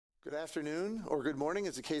Good afternoon, or good morning,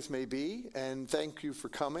 as the case may be, and thank you for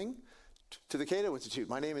coming to the Cato Institute.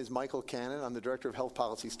 My name is Michael Cannon. I'm the Director of Health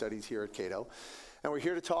Policy Studies here at Cato, and we're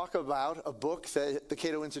here to talk about a book that the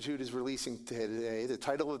Cato Institute is releasing today. The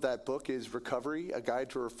title of that book is Recovery, A Guide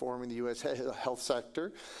to Reforming the U.S. Health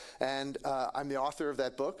Sector, and I'm the author of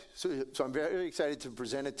that book, so I'm very excited to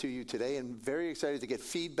present it to you today, and very excited to get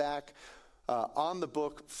feedback on the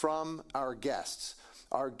book from our guests.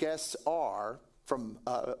 Our guests are, from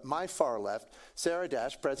my far left, Sarah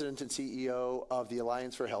Dash, President and CEO of the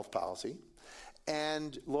Alliance for Health Policy,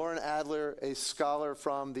 and Lauren Adler, a scholar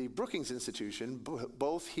from the Brookings Institution,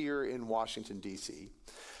 both here in Washington, D.C.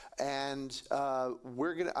 And the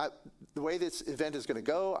way this event is going to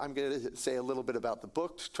go, I'm going to say a little bit about the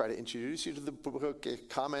book, try to introduce you to the book, get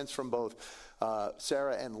comments from both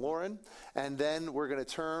Sarah and Lauren, and then we're going to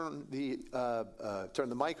turn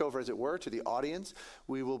the mic over, as it were, to the audience.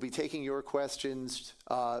 We will be taking your questions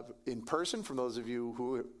in person from those of you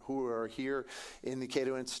who are here in the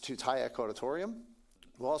Cato Institute's Hayek Auditorium.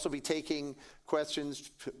 We'll also be taking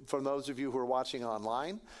questions from those of you who are watching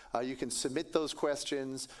online. You can submit those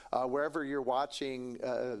questions wherever you're watching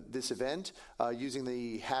this event using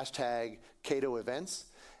the hashtag Cato Events.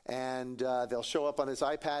 And they'll show up on this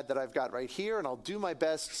iPad that I've got right here, and I'll do my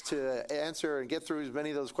best to answer and get through as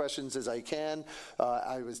many of those questions as I can.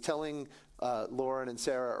 I was telling Lauren and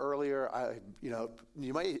Sarah earlier,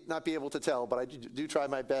 you might not be able to tell, but I do try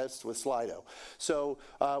my best with Slido. So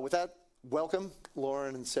with that, welcome,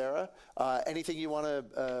 Lauren and Sarah. Anything you want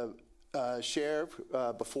to share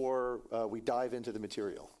before we dive into the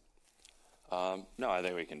material? No, I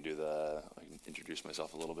think I can introduce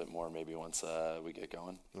myself a little bit more maybe once we get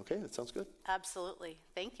going. Okay, that sounds good. Absolutely.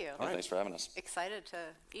 Thank you. All right. Thanks for having us. Excited to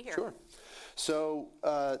be here. Sure. So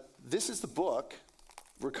this is the book,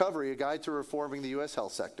 Recovery, A Guide to Reforming the U.S.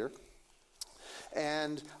 Health Sector.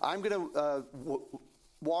 And I'm going to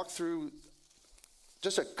walk through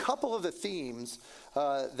just a couple of the themes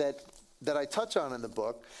that I touch on in the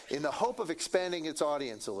book in the hope of expanding its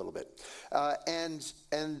audience a little bit. And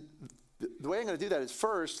the way I'm going to do that is,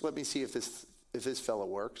 first, let me see if this fellow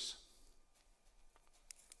works.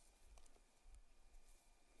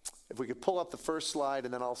 If we could pull up the first slide,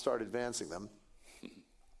 and then I'll start advancing them.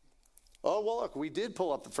 Oh, well, look, we did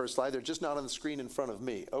pull up the first slide. They're just not on the screen in front of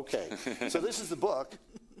me. Okay, so this is the book.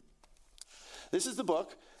 This is the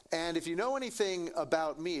book. And if you know anything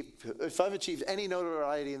about me, if I've achieved any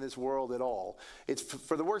notoriety in this world at all, it's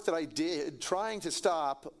for the work that I did trying to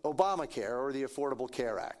stop Obamacare, or the Affordable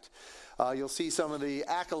Care Act. You'll see some of the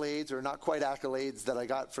accolades, or not quite accolades, that I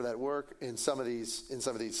got for that work in some of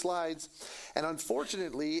these slides. And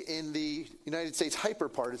unfortunately, in the United States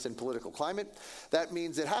hyper-partisan political climate, that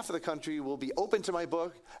means that half of the country will be open to my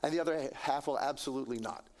book, and the other half will absolutely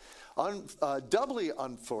not. Doubly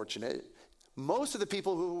unfortunate, most of the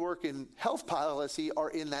people who work in health policy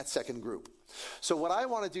are in that second group. So what I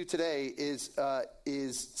want to do today is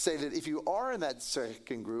say that if you are in that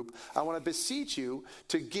second group, I want to beseech you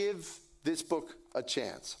to give this book a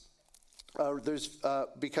chance.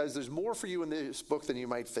 Because there's more for you in this book than you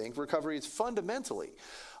might think. Recovery is fundamentally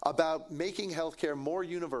about making healthcare more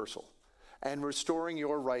universal and restoring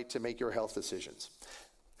your right to make your health decisions.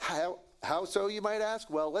 How so, you might ask?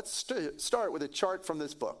 Well, let's start with a chart from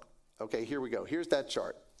this book. Okay, here we go. Here's that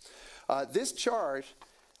chart. This chart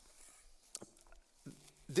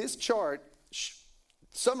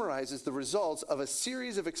summarizes the results of a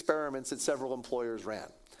series of experiments that several employers ran.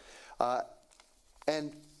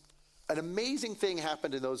 And an amazing thing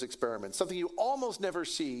happened in those experiments, something you almost never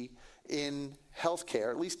see in healthcare,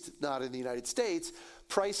 at least not in the United States.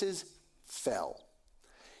 Prices fell.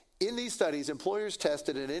 In these studies, employers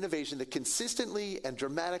tested an innovation that consistently and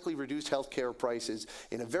dramatically reduced healthcare prices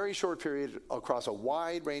in a very short period across a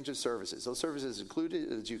wide range of services. Those services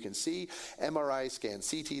included, as you can see, MRI scans,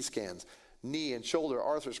 CT scans, knee and shoulder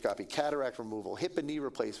arthroscopy, cataract removal, hip and knee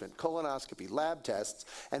replacement, colonoscopy, lab tests.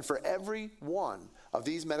 And for every one of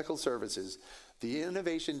these medical services, the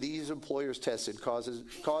innovation these employers tested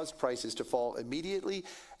caused prices to fall immediately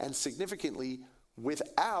and significantly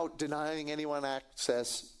without denying anyone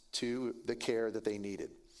access to the care that they needed.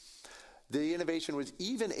 The innovation was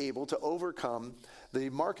even able to overcome the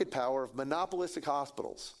market power of monopolistic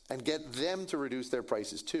hospitals and get them to reduce their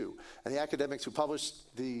prices too. And the academics who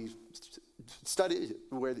published the study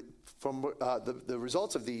from the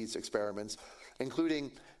results of these experiments,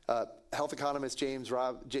 including health economist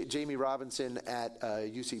Jamie Robinson at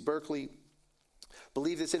UC Berkeley,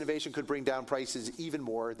 believe this innovation could bring down prices even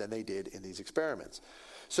more than they did in these experiments.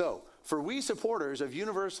 So, for we supporters of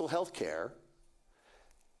universal health care,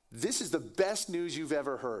 This is the best news you've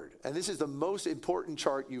ever heard, and this is the most important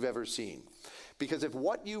chart you've ever seen. Because if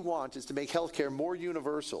what you want is to make healthcare more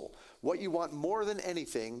universal, what you want more than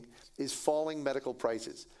anything is falling medical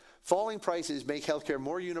prices. Falling prices make healthcare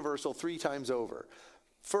more universal 3 times over.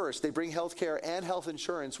 First, they bring healthcare and health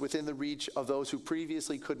insurance within the reach of those who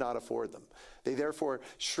previously could not afford them. They therefore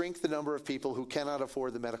shrink the number of people who cannot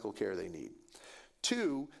afford the medical care they need.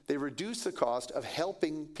 2, they reduce the cost of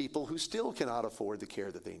helping people who still cannot afford the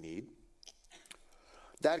care that they need.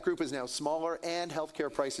 That group is now smaller and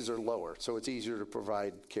healthcare prices are lower, so it's easier to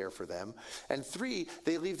provide care for them. And 3,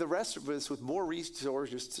 they leave the rest of us with more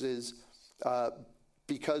resources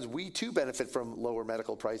because we too benefit from lower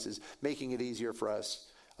medical prices, making it easier for us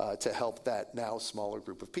to help that now smaller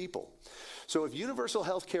group of people. So if universal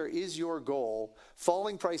healthcare is your goal,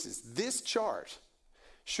 falling prices, this chart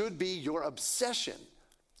should be your obsession.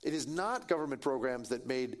 It is not government programs that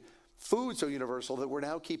made food so universal that we're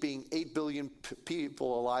now keeping 8 billion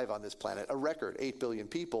people alive on this planet, a record 8 billion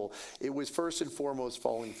people. It was first and foremost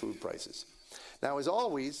falling food prices. Now, as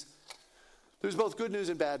always, there's both good news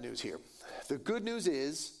and bad news here. The good news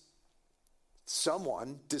is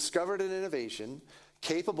someone discovered an innovation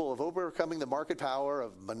capable of overcoming the market power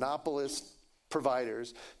of monopolist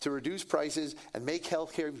providers to reduce prices and make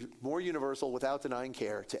healthcare more universal without denying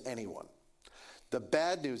care to anyone. The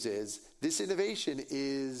bad news is this innovation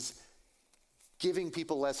is giving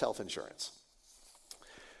people less health insurance.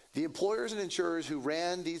 The employers and insurers who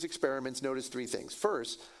ran these experiments noticed 3 things.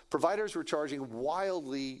 First, providers were charging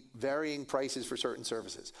wildly varying prices for certain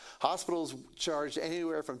services. Hospitals charged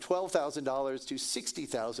anywhere from $12,000 to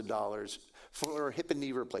 $60,000 for hip and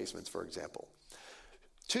knee replacements, for example.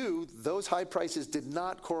 2, those high prices did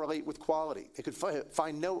not correlate with quality. They could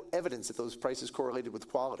find no evidence that those prices correlated with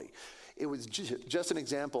quality. It was just an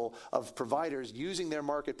example of providers using their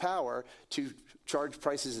market power to charge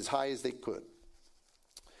prices as high as they could.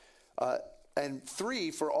 And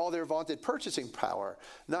 3, for all their vaunted purchasing power,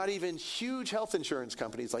 not even huge health insurance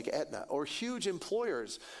companies like Aetna or huge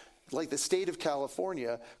employers like the state of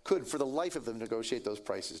California could, for the life of them, negotiate those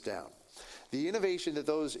prices down. The innovation that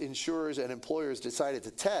those insurers and employers decided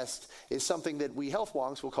to test is something that we health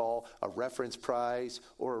wonks will call a reference price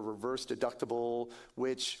or a reverse deductible,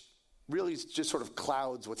 which really just sort of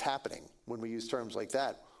clouds what's happening when we use terms like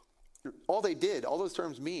that. All those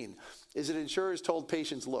terms mean is that insurers told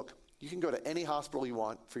patients, look, you can go to any hospital you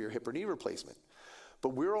want for your hip or knee replacement, but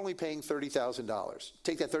we're only paying $30,000.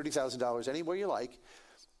 Take that $30,000 anywhere you like,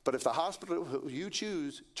 but if the hospital you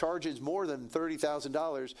choose charges more than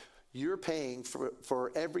 $30,000, you're paying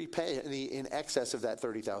for every penny in excess of that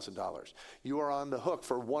 $30,000. You are on the hook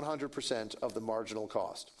for 100% of the marginal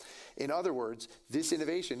cost. In other words, this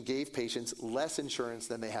innovation gave patients less insurance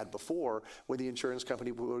than they had before when the insurance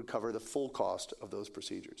company would cover the full cost of those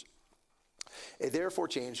procedures. It therefore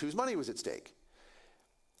changed whose money was at stake.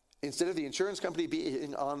 Instead of the insurance company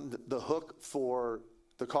being on the hook for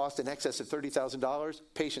the cost in excess of $30,000,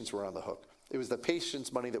 patients were on the hook. It was the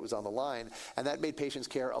patient's money that was on the line, and that made patients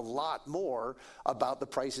care a lot more about the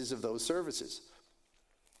prices of those services.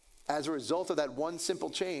 As a result of that one simple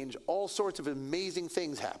change, all sorts of amazing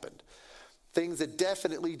things happened. Things that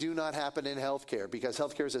definitely do not happen in healthcare, because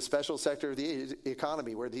healthcare is a special sector of the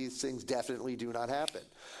economy where these things definitely do not happen.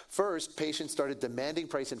 First, patients started demanding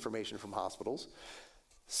price information from hospitals.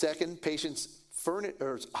 Second,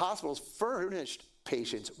 hospitals furnished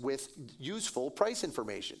patients with useful price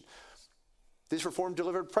information. This reform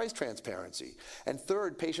delivered price transparency. And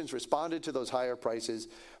third, patients responded to those higher prices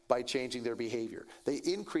by changing their behavior. They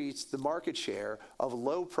increased the market share of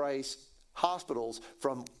low-price hospitals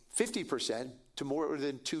from 50% to more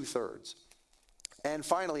than 2/3. And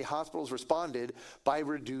finally, hospitals responded by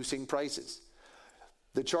reducing prices.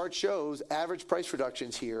 The chart shows average price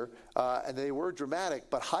reductions here, and they were dramatic,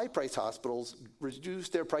 but high-priced hospitals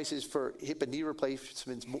reduced their prices for hip and knee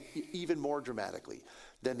replacements even more dramatically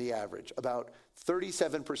than the average, about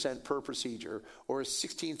 37% per procedure, or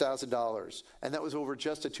 $16,000, and that was over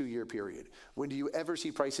just a 2-year period. When do you ever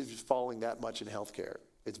see prices falling that much in healthcare?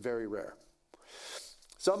 It's very rare.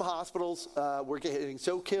 Some hospitals were getting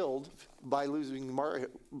so killed by losing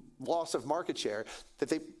loss of market share that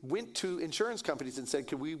they went to insurance companies and said,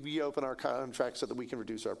 can we reopen our contracts so that we can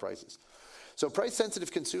reduce our prices? So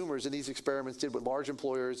price-sensitive consumers in these experiments did what large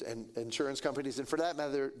employers and insurance companies, and for that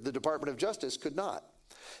matter, the Department of Justice, could not.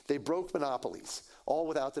 They broke monopolies, all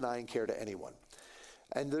without denying care to anyone.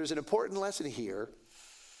 And there's an important lesson here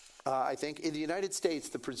I think in the United States,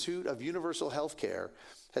 the pursuit of universal health care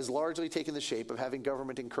has largely taken the shape of having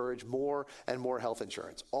government encourage more and more health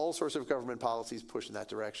insurance. All sorts of government policies push in that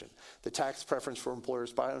direction. The tax preference for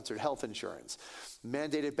employer-sponsored health insurance,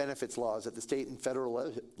 mandated benefits laws at the state and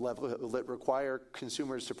federal level that require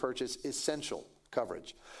consumers to purchase essential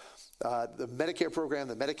coverage. The Medicare program,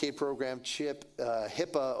 the Medicaid program, CHIP,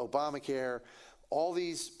 HIPAA, Obamacare, all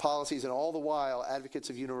these policies, and all the while advocates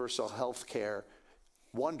of universal health care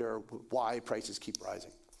wonder why prices keep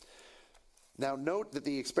rising. Now, note that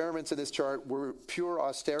the experiments in this chart were pure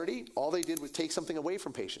austerity. All they did was take something away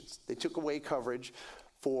from patients. They took away coverage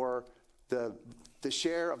for the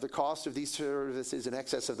share of the cost of these services in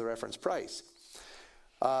excess of the reference price.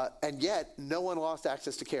 And yet, no one lost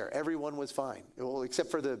access to care. Everyone was fine, well,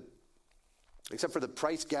 except for the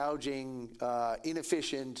price gouging,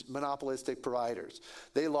 inefficient, monopolistic providers.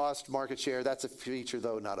 They lost market share. That's a feature,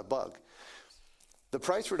 though, not a bug. The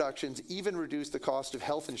price reductions even reduced the cost of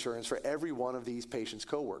health insurance for every one of these patients'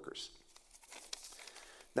 coworkers.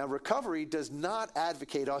 Now, Recovery does not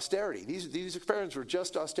advocate austerity. These experiments were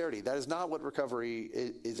just austerity. That is not what Recovery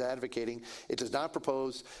is advocating. It does not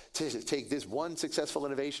propose to take this one successful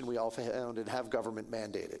innovation we all found and have government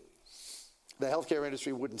mandate it. The healthcare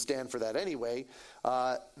industry wouldn't stand for that anyway.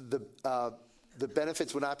 The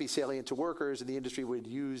benefits would not be salient to workers, and the industry would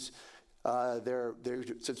use their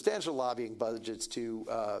substantial lobbying budgets to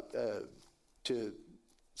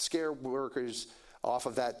scare workers off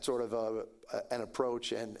of that sort of an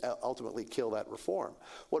approach and ultimately kill that reform.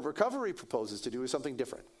 What Recovery proposes to do is something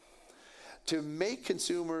different. To make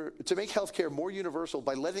healthcare more universal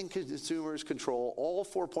by letting consumers control all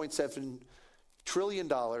 $4.7 trillion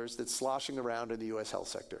that's sloshing around in the U.S. health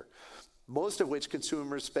sector, most of which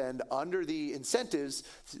consumers spend under the incentives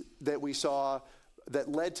that we saw that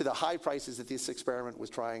led to the high prices that this experiment was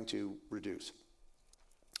trying to reduce.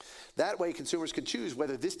 That way, consumers can choose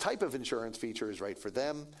whether this type of insurance feature is right for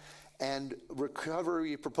them, and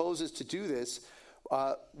Recovery proposes to do this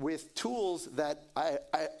with tools that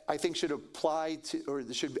I think should apply to,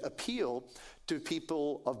 or should appeal to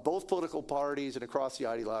people of both political parties and across the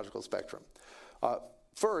ideological spectrum.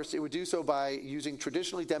 First, it would do so by using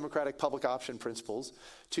traditionally democratic public option principles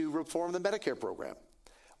to reform the Medicare program,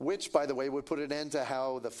 which, by the way, would put an end to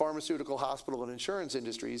how the pharmaceutical, hospital, and insurance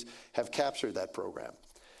industries have captured that program.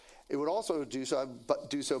 It would also do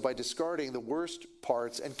so by discarding the worst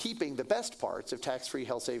parts and keeping the best parts of tax-free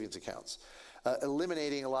health savings accounts,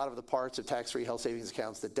 eliminating a lot of the parts of tax-free health savings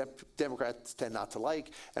accounts that Democrats tend not to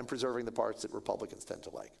like, and preserving the parts that Republicans tend to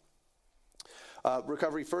like.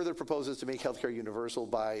 Recovery further proposes to make healthcare universal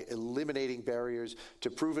by eliminating barriers to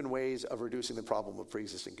proven ways of reducing the problem of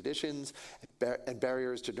pre-existing conditions and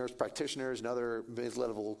barriers to nurse practitioners and other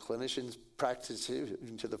mid-level clinicians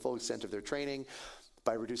practicing to the full extent of their training,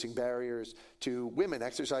 by reducing barriers to women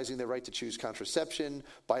exercising their right to choose contraception,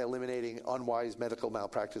 by eliminating unwise medical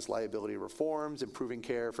malpractice liability reforms, improving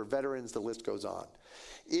care for veterans, the list goes on.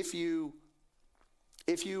 If you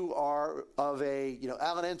are of a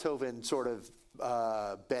Alan Enthoven sort of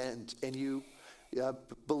bent, and you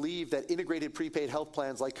believe that integrated prepaid health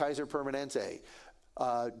plans like Kaiser Permanente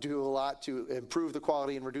do a lot to improve the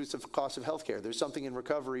quality and reduce the cost of healthcare, there's something in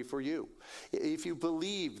Recovery for you. If you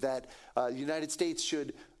believe that the United States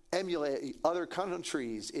should emulate other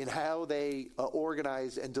countries in how they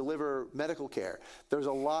organize and deliver medical care, there's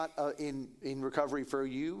a lot in Recovery for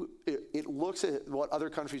you. It looks at what other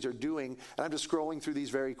countries are doing, and I'm just scrolling through these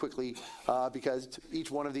very quickly because each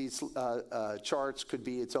one of these charts could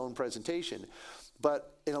be its own presentation.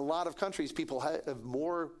 But in a lot of countries, people have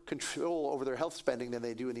more control over their health spending than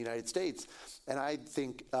they do in the United States. And I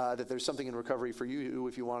think that there's something in Recovery for you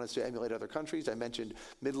if you want us to emulate other countries. I mentioned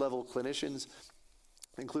mid-level clinicians,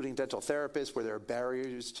 including dental therapists, where there are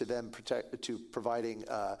barriers to them to providing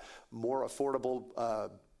more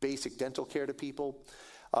affordable basic dental care to people,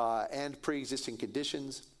 and pre-existing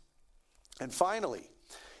conditions. And finally,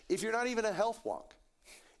 if you're not even a health wonk,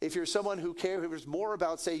 if you're someone who cares more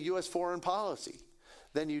about, say, U.S. foreign policy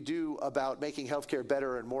than you do about making healthcare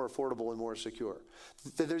better and more affordable and more secure,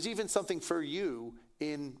 then there's even something for you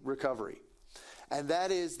in Recovery. And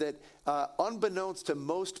that is that unbeknownst to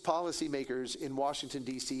most policymakers in Washington,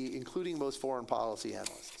 D.C., including most foreign policy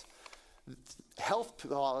analysts, health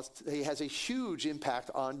policy has a huge impact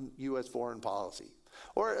on U.S. foreign policy,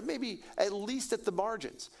 or maybe at least at the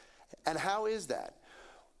margins. And how is that?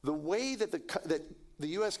 The way that the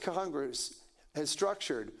U.S. Congress has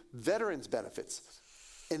structured veterans benefits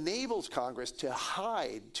enables Congress to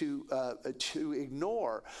hide, to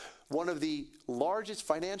ignore one of the largest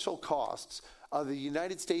financial costs of the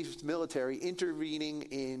United States military intervening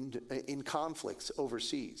in conflicts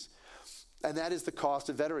overseas. And that is the cost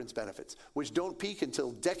of veterans benefits, which don't peak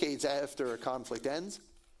until decades after a conflict ends.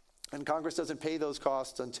 And Congress doesn't pay those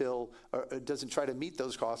costs until, or doesn't try to meet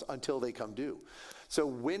those costs until they come due. So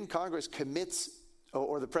when Congress commits,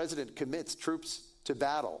 or the president commits troops to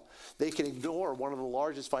battle, they can ignore one of the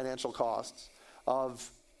largest financial costs of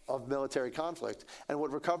military conflict. And what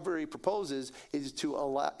recovery proposes is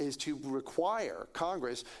to require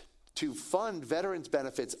Congress to fund veterans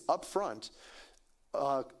benefits up front,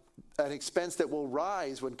 an expense that will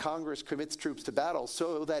rise when Congress commits troops to battle,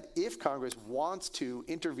 so that if Congress wants to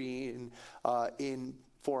intervene in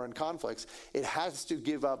foreign conflicts, it has to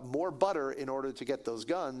give up more butter in order to get those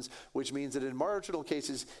guns, which means that in marginal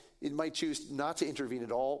cases, it might choose not to intervene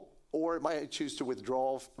at all, or it might choose to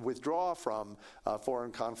withdraw from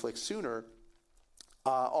foreign conflicts sooner,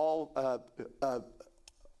 all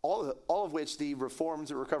of which the reforms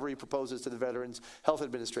that recovery proposes to the Veterans Health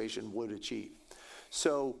Administration would achieve.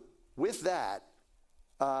 So with that,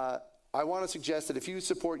 I want to suggest that if you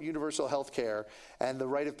support universal health care and the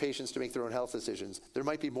right of patients to make their own health decisions, there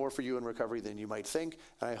might be more for you in recovery than you might think,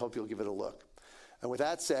 and I hope you'll give it a look. And with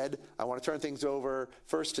that said, I want to turn things over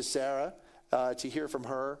first to Sarah to hear from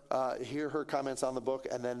her, hear her comments on the book,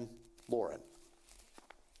 and then Lauren.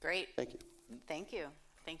 Great. Thank you. Thank you.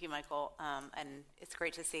 Thank you, Michael. And it's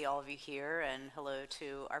great to see all of you here, and hello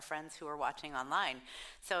to our friends who are watching online.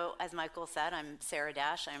 So as Michael said, I'm Sarah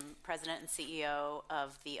Dash. I'm president and CEO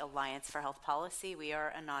of the Alliance for Health Policy. We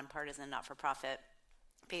are a nonpartisan, not-for-profit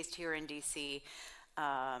based here in DC.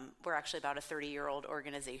 We're actually about a 30-year-old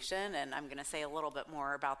organization, and I'm going to say a little bit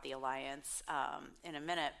more about the Alliance in a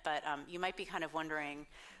minute. But you might be kind of wondering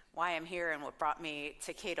why I'm here and what brought me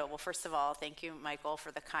to Cato. Well, first of all, thank you, Michael,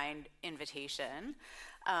 for the kind invitation.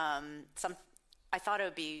 I thought it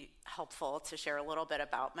would be helpful to share a little bit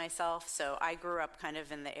about myself. So I grew up kind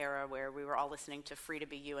of in the era where we were all listening to Free to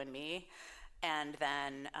Be You and Me. And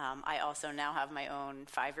then I also now have my own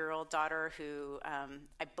 5-year-old daughter who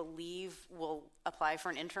I believe will apply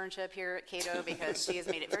for an internship here at Cato because she has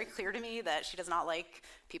made it very clear to me that she does not like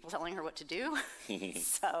people telling her what to do.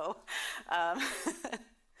 So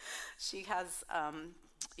she has,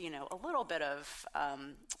 a little bit of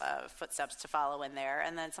footsteps to follow in there.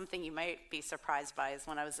 And then something you might be surprised by is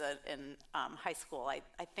when I was in high school,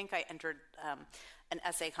 I think I entered an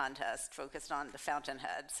essay contest focused on the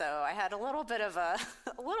Fountainhead. So I had a little bit of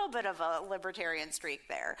a libertarian streak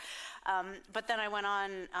there. But then I went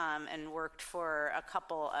on and worked for a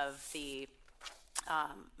couple of the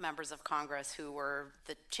members of Congress who were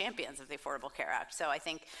the champions of the Affordable Care Act. So I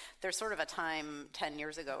think there's sort of a time 10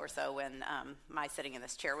 years ago or so when my sitting in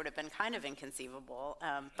this chair would have been kind of inconceivable,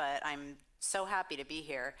 but I'm so happy to be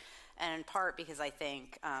here, and in part because I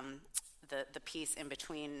think the piece in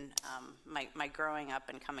between my growing up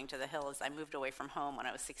and coming to the Hill is I moved away from home when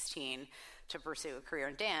I was 16 to pursue a career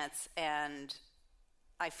in dance, and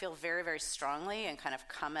I feel very, very strongly and kind of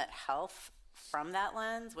come at health from that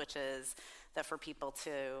lens, which is that for people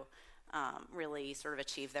to really sort of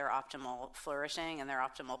achieve their optimal flourishing and their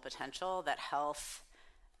optimal potential, that health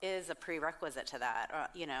is a prerequisite to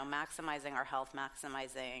that. Maximizing our health,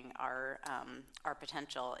 maximizing our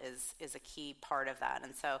potential is a key part of that.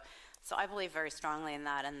 And so I believe very strongly in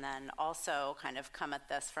that, and then also kind of come at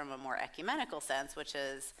this from a more ecumenical sense, which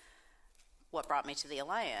is what brought me to the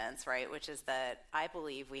Alliance, right? Which is that I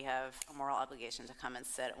believe we have a moral obligation to come and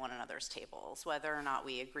sit at one another's tables, whether or not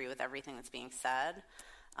we agree with everything that's being said.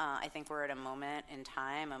 I think we're at a moment in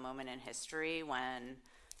time, a moment in history when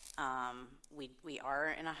we are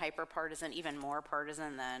in a hyper-partisan, even more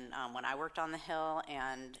partisan than when I worked on the Hill,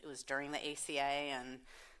 and it was during the ACA, and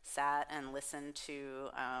sat and listened to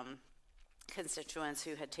constituents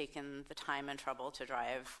who had taken the time and trouble to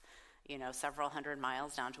drive several hundred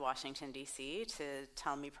miles down to Washington, D.C. to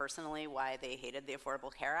tell me personally why they hated the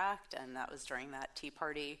Affordable Care Act, and that was during that Tea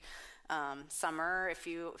Party summer, if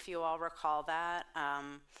you all recall that.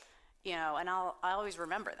 And I always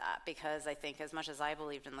remember that, because I think as much as I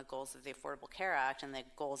believed in the goals of the Affordable Care Act and the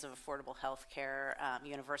goals of affordable health care,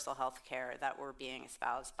 universal health care that were being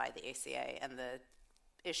espoused by the ACA and the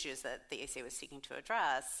issues that the ACA was seeking to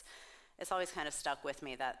address, it's always kind of stuck with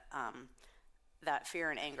me that that fear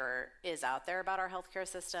and anger is out there about our healthcare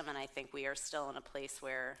system, and I think we are still in a place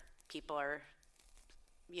where people are,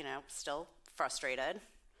 still frustrated,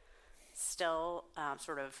 still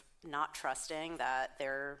sort of not trusting that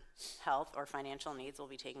their health or financial needs will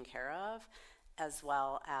be taken care of, as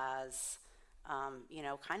well as,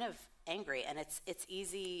 kind of angry. And it's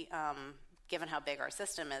easy given how big our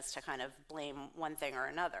system is, to kind of blame one thing or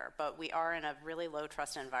another. But we are in a really low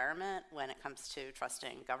trust environment when it comes to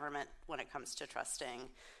trusting government, when it comes to trusting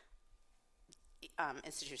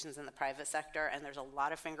institutions in the private sector, and there's a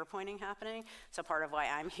lot of finger pointing happening. So part of why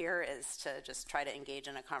I'm here is to just try to engage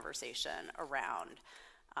in a conversation around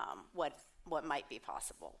what might be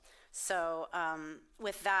possible. So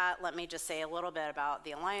with that, let me just say a little bit about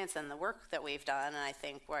the Alliance and the work that we've done. And I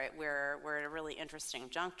think we're at a really interesting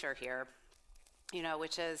juncture here,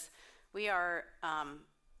 which is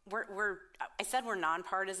I said we're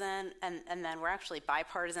nonpartisan, and then we're actually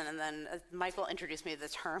bipartisan, and then Michael introduced me to the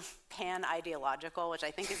term pan-ideological, which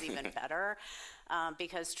I think is even better,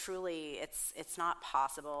 because truly it's not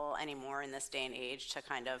possible anymore in this day and age to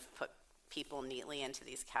kind of put people neatly into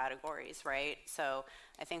these categories, right? So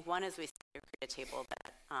I think one is we create a table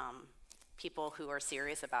that people who are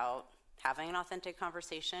serious about having an authentic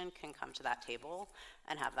conversation can come to that table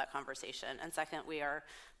and have that conversation. And second, we are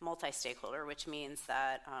multi-stakeholder, which means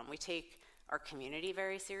that we take our community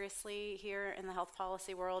very seriously here in the health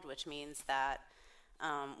policy world, which means that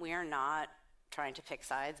we are not trying to pick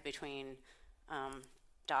sides between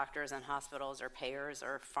doctors and hospitals or payers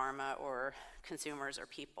or pharma or consumers or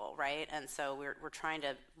people, right? And so we're trying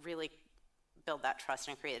to really build that trust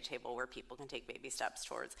and create a table where people can take baby steps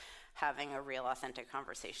towards having a real authentic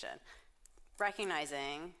conversation,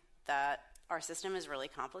 recognizing that our system is really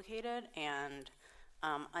complicated, and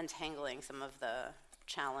untangling some of the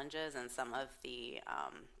challenges and some of the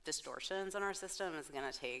distortions in our system is going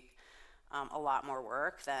to take a lot more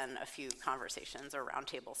work than a few conversations or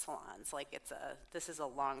roundtable salons. Like this is a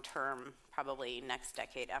long-term, probably next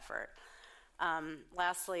decade effort.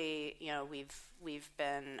 Lastly, we've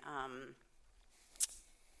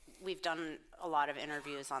done a lot of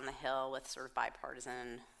interviews on the Hill with sort of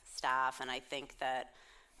bipartisan staff, and I think that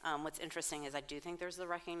what's interesting is I do think there's the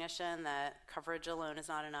recognition that coverage alone is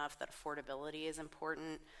not enough, that affordability is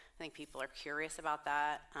important. I think people are curious about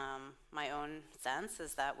that. My own sense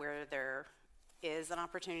is that where there is an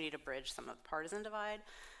opportunity to bridge some of the partisan divide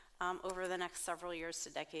over the next several years to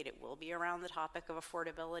decade, it will be around the topic of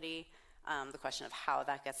affordability. The question of how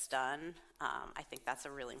that gets done, I think that's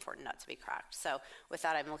a really important nut to be cracked. So with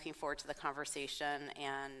that, I'm looking forward to the conversation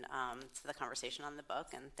and to the conversation on the book,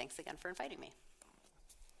 and thanks again for inviting me.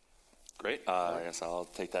 Great. I guess I'll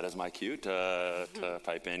take that as my cue to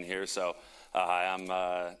pipe in here. So hi,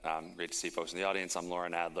 I'm great to see folks in the audience. I'm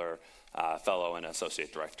Lauren Adler, fellow and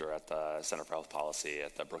associate director at the Center for Health Policy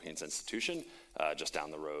at the Brookings Institution, just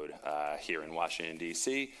down the road here in Washington,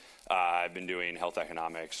 D.C. I've been doing health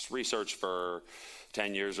economics research for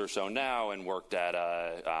 10 years or so now, and worked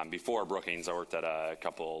at, before Brookings, I worked at a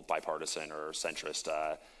couple bipartisan or centrist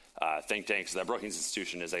think tanks. The Brookings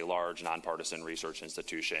Institution is a large nonpartisan research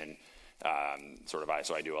institution. So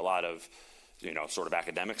I do a lot of, sort of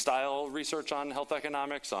academic style research on health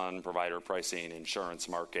economics, on provider pricing, insurance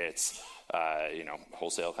markets,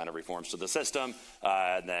 wholesale kind of reforms to the system.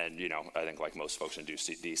 And then, I think like most folks in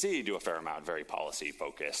DC, do a fair amount, very policy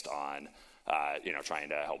focused on, trying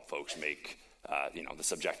to help folks make, the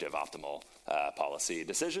subjective optimal policy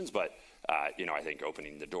decisions. But, I think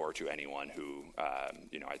opening the door to anyone who,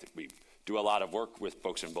 I think we do a lot of work with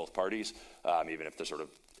folks in both parties, even if the sort of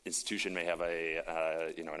institution may have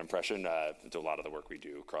an impression. A lot of the work we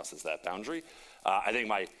do crosses that boundary. I think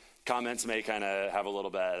my comments may kind of have a little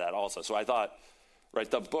bit of that also. So I thought, right,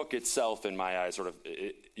 the book itself, in my eyes,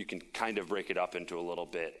 you can kind of break it up into a little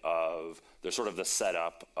bit of there's sort of the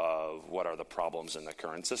setup of what are the problems in the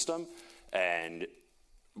current system, and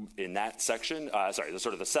in that section, there's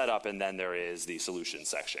sort of the setup, and then there is the solution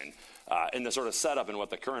section. In the sort of setup and what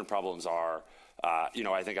the current problems are,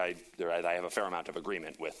 I think I have a fair amount of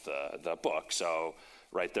agreement with the book. So,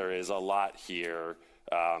 right, there is a lot here.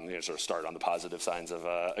 Sort of start on the positive signs of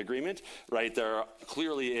agreement, right? There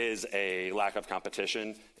clearly is a lack of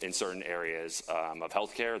competition in certain areas of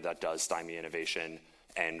healthcare that does stymie innovation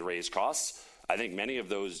and raise costs. I think many of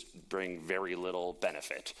those bring very little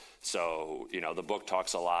benefit. So, the book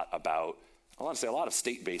talks a lot about, I want to say, a lot of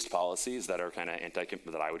state-based policies that are kind of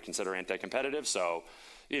that I would consider anti-competitive. So,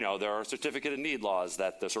 there are certificate of need laws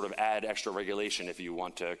that sort of add extra regulation if you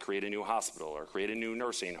want to create a new hospital or create a new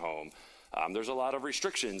nursing home. There's a lot of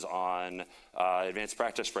restrictions on advanced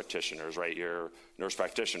practice practitioners, right? Your nurse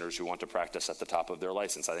practitioners who want to practice at the top of their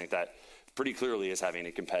license. I think that pretty clearly is having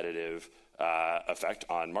a competitive effect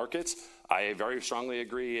on markets. I very strongly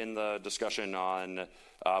agree in the discussion on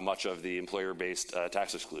much of the employer-based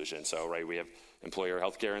tax exclusion. So, right, we have employer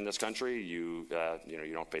health care in this country. You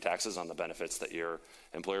don't pay taxes on the benefits that your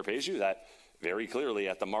employer pays you. That very clearly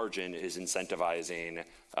at the margin is incentivizing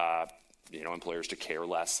employers to care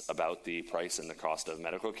less about the price and the cost of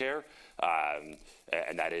medical care.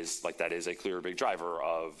 And that is a clear big driver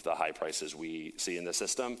of the high prices we see in the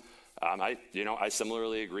system. I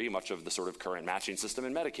similarly agree. Much of the sort of current matching system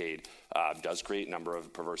in Medicaid does create a number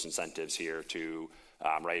of perverse incentives here to,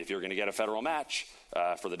 if you're going to get a federal match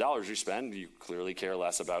for the dollars you spend, you clearly care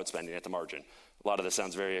less about spending at the margin. A lot of this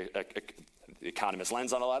sounds very economist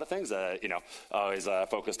lens on a lot of things, always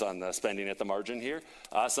focused on the spending at the margin here.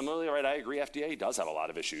 Similarly, I agree FDA does have a lot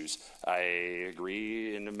of issues. I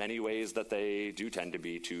agree in many ways that they do tend to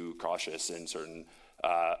be too cautious in certain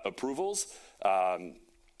approvals.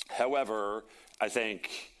 However, I think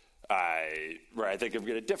where I think I'm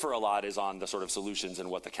going to differ a lot is on the sort of solutions and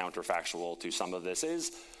what the counterfactual to some of this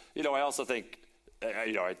is. I also think,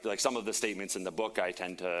 like some of the statements in the book, I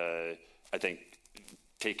tend to,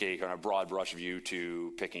 take a kind of broad brush view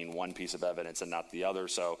to picking one piece of evidence and not the other.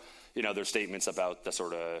 So, there's statements about the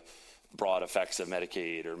sort of broad effects of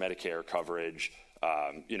Medicaid or Medicare coverage.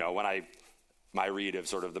 My read of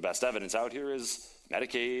sort of the best evidence out here is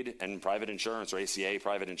Medicaid and private insurance, or ACA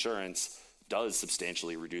private insurance, does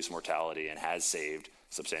substantially reduce mortality and has saved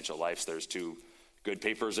substantial lives. There's two good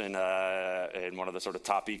papers in one of the sort of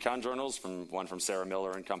top econ journals, one from Sarah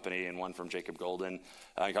Miller and company and one from Jacob Golden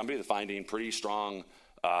and company, that finding pretty strong,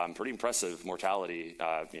 pretty impressive mortality,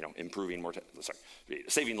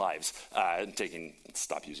 saving lives,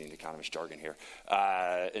 stop using economist jargon here,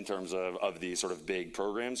 in terms of these sort of big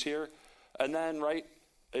programs here. And then,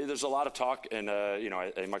 there's a lot of talk, and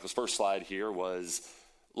Michael's first slide here was,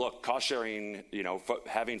 look, cost sharing,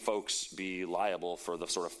 having folks be liable for the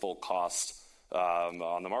sort of full cost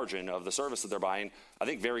on the margin of the service that they're buying, I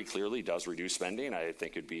think very clearly does reduce spending. I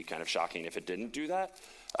think it'd be kind of shocking if it didn't do that.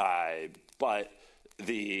 But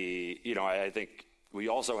I think we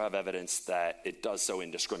also have evidence that it does so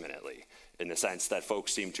indiscriminately, in the sense that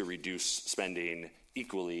folks seem to reduce spending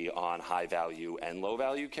equally on high value and low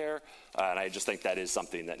value care. And I just think that is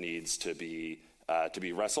something that needs to be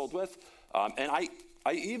wrestled with. And I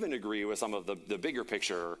even agree with some of the bigger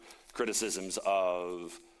picture criticisms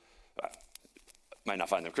of, might not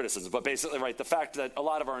find them criticisms, but basically, the fact that a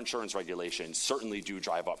lot of our insurance regulations certainly do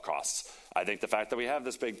drive up costs. I think the fact that we have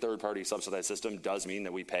this big third-party subsidized system does mean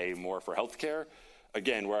that we pay more for health care.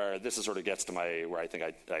 Again, where this is sort of gets to where I think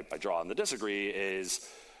I draw on the disagree is,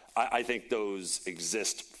 I think those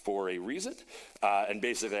exist for a reason. And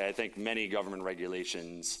basically, I think many government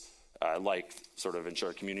regulations, like sort of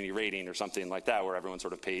insured community rating or something like that, where everyone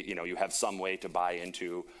sort of pay, you have some way to buy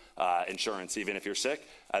into insurance even if you're sick.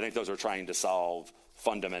 I think those are trying to solve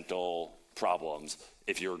fundamental problems.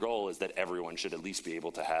 If your goal is that everyone should at least be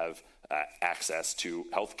able to have access to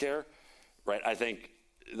health care, I think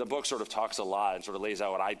the book sort of talks a lot and sort of lays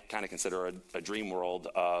out what I kind of consider a dream world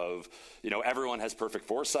of, everyone has perfect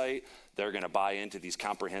foresight. They're going to buy into these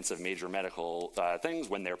comprehensive major medical things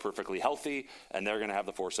when they're perfectly healthy, and they're going to have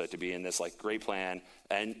the foresight to be in this great plan.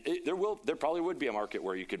 And there probably would be a market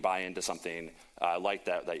where you could buy into something like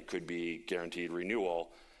that could be guaranteed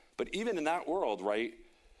renewal. But even in that world,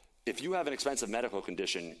 if you have an expensive medical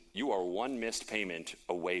condition, you are one missed payment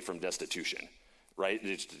away from destitution.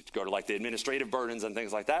 Go to the administrative burdens and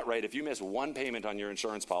things like that, If you miss one payment on your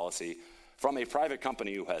insurance policy from a private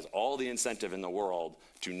company who has all the incentive in the world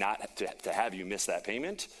to have you miss that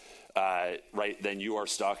payment, then you are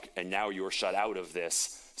stuck, and now you are shut out of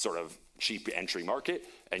this sort of cheap entry market,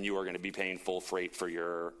 and you are going to be paying full freight for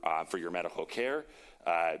your medical care.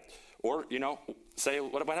 Or, say,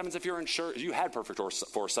 what happens if you had perfect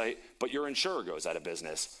foresight, but your insurer goes out of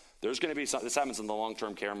business? There's going to be this happens in the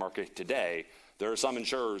long-term care market today. There are some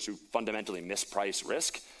insurers who fundamentally misprice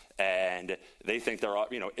risk, and they think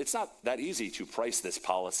it's not that easy to price this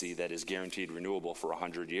policy that is guaranteed renewable for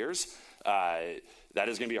 100 years. That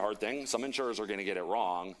is going to be a hard thing. Some insurers are going to get it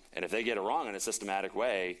wrong, and if they get it wrong in a systematic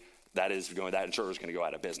way, that insurer is going to go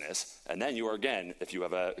out of business. And then you are, again, if you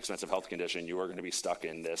have an expensive health condition, you are going to be stuck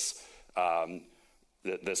in this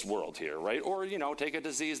this world here, Or, take a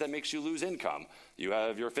disease that makes you lose income. You're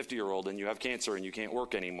a 50-year-old and you have cancer and you can't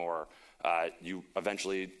work anymore. You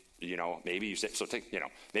eventually, maybe you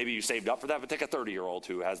saved up for that, but take a 30-year-old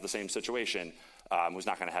who has the same situation, who's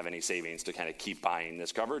not going to have any savings to kind of keep buying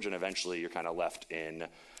this coverage, and eventually you're kind of left in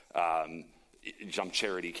some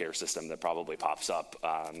charity care system that probably pops up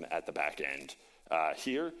at the back end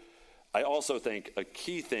here. I also think a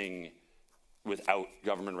key thing without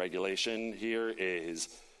government regulation here is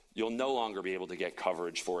you'll no longer be able to get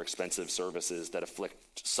coverage for expensive services that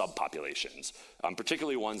afflict subpopulations,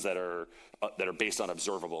 particularly ones that are based on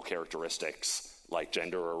observable characteristics like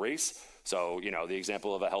gender or race. So, the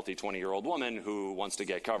example of a healthy 20-year-old woman who wants to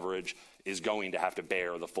get coverage is going to have to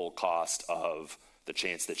bear the full cost of the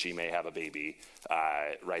chance that she may have a baby,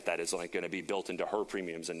 right? That is like going to be built into her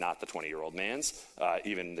premiums and not the 20-year-old man's,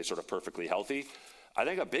 even the sort of perfectly healthy. I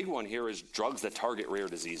think a big one here is drugs that target rare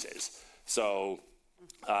diseases. So,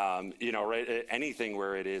 right, anything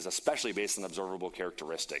where it is especially based on observable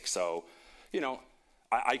characteristics. So,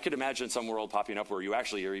 I could imagine some world popping up where you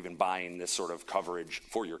actually are even buying this sort of coverage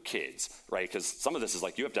for your kids, right? Because some of this is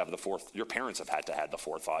like you have to have your parents have had to have the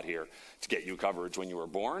forethought here to get you coverage when you were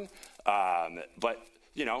born. But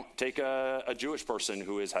take a Jewish person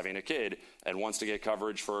who is having a kid and wants to get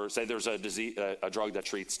coverage for, say there's a disease, a drug that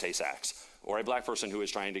treats Tay-Sachs, or a black person who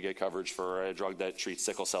is trying to get coverage for a drug that treats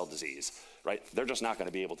sickle cell disease, right? They're just not going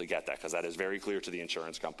to be able to get that because that is very clear to the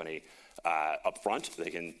insurance company up front. They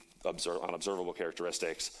can observe on observable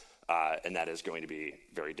characteristics, and that is going to be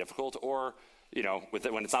very difficult. Or,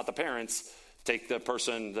 when it's not the parents, take the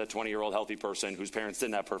person, the 20-year-old healthy person whose parents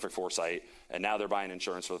didn't have perfect foresight, and now they're buying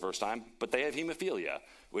insurance for the first time, but they have hemophilia,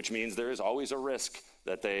 which means there is always a risk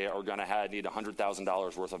that they are going to need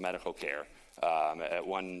 $100,000 worth of medical care at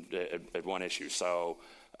one issue. So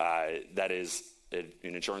that is, an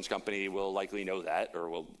insurance company will likely know that, or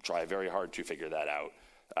will try very hard to figure that out.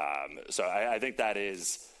 So I think that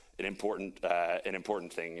is an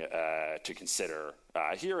important thing to consider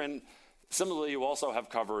here. And similarly, you also have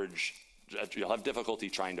coverage. You'll have difficulty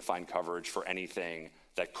trying to find coverage for anything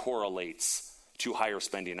that correlates to higher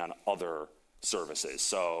spending on other services.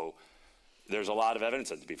 So there's a lot of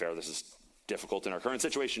evidence, and to be fair, this is difficult in our current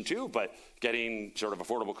situation too, but getting sort of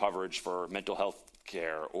affordable coverage for mental health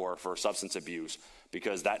care or for substance abuse,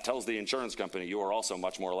 because that tells the insurance company you are also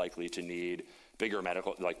much more likely to need bigger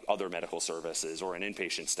medical, like other medical services or an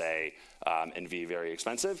inpatient stay, and be very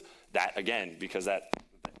expensive. That, again, because that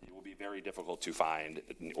it will be very difficult to find,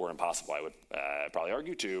 or impossible, I would probably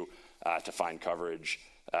argue, to find coverage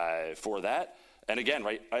for that. And again,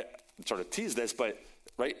 right, I sort of tease this, but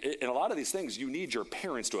right, in a lot of these things, you need your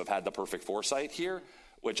parents to have had the perfect foresight here,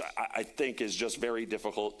 which I think is just very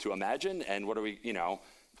difficult to imagine. And what do we,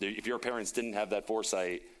 if your parents didn't have that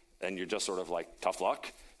foresight and you're just sort of like tough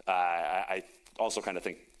luck, I also kind of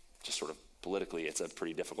think just sort of politically, it's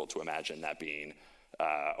pretty difficult to imagine that being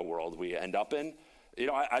a world we end up in.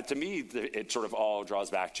 To me, it sort of all draws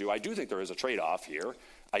back to, I do think there is a trade-off here.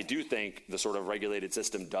 I do think the sort of regulated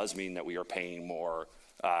system does mean that we are paying more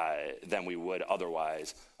than we would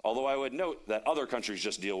otherwise. Although I would note that other countries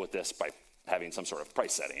just deal with this by having some sort of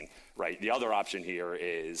price setting, right? The other option here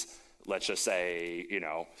is, let's just say,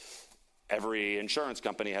 every insurance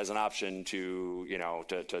company has an option to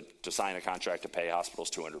sign a contract to pay hospitals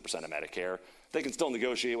 200% of Medicare. They can still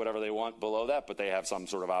negotiate whatever they want below that, but they have some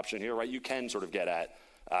sort of option here, right? You can sort of get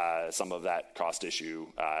at some of that cost issue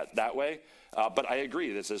that way. But I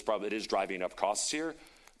agree, it is driving up costs here.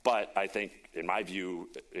 But I think, in my view,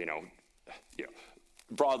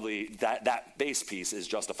 broadly, that base piece is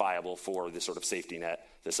justifiable for this sort of safety net,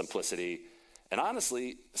 the simplicity. And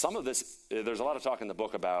honestly, some of this, there's a lot of talk in the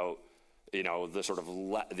book about, the sort of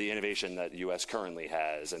the innovation that the U.S. currently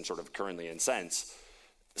has and sort of currently incents.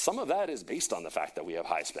 Some of that is based on the fact that we have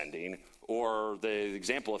high spending, or the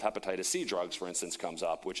example of hepatitis C drugs, for instance, comes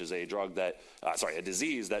up, which is a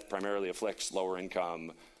disease that primarily afflicts lower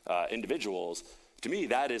income individuals. To me,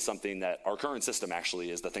 that is something that our current system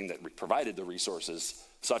actually is the thing that provided the resources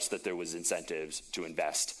such that there was incentives to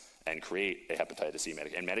invest and create a hepatitis C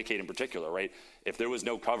Medicaid, and Medicaid in particular, right? If there was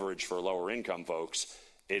no coverage for lower income folks,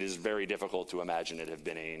 it is very difficult to imagine it have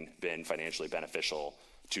been financially beneficial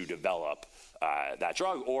to develop that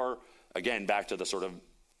drug. Or, again, back to the sort of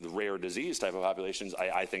the rare disease type of populations,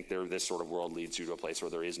 I think this sort of world leads you to a place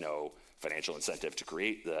where there is no financial incentive to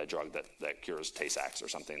create the drug that cures Tay-Sachs or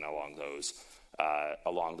something along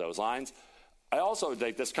those lines. I also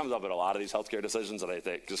think this comes up in a lot of these healthcare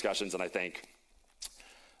discussions, and I think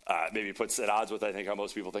maybe puts at odds with how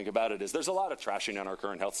most people think about it, is there's a lot of trashing on our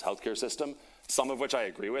current healthcare system, some of which I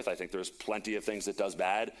agree with. I think there's plenty of things it does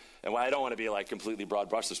bad. And while I don't want to be like completely broad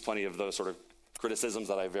brush, there's plenty of those sort of criticisms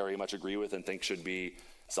that I very much agree with and think should be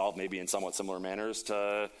solved maybe in somewhat similar manners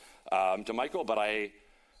to Michael. But I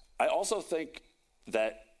also think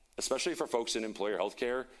that, especially for folks in employer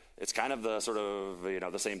healthcare, it's kind of the sort of,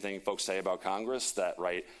 the same thing folks say about Congress, that,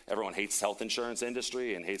 right, everyone hates health insurance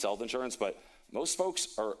industry and hates health insurance, but most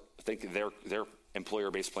folks think their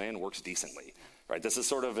employer-based plan works decently, right? This is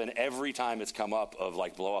sort of an every time it's come up of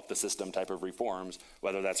like blow up the system type of reforms,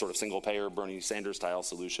 whether that's sort of single payer Bernie Sanders style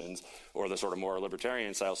solutions or the sort of more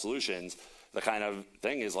libertarian style solutions. The kind of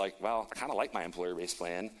thing is like, well, I kind of like my employer-based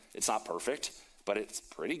plan. It's not perfect, but it's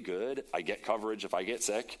pretty good. I get coverage if I get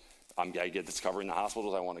sick. I get this covering the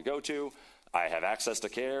hospitals I want to go to. I have access to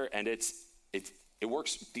care, and it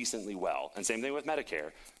works decently well. And same thing with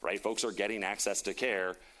Medicare, right? Folks are getting access to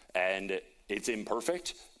care, and it's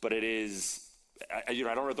imperfect, but it is, I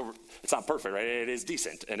don't know, it's not perfect, right? It is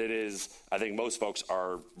decent, and it is, I think most folks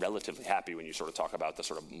are relatively happy when you sort of talk about the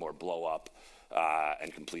sort of more blow up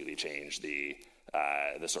and completely change the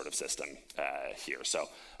sort of system here. So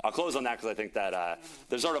I'll close on that because I think that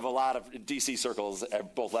there's sort of a lot of DC circles,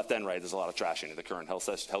 both left and right, there's a lot of trashing of the current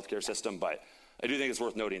healthcare system, but I do think it's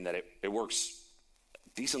worth noting that it works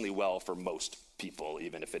decently well for most people,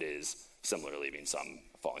 even if it is similar, leaving some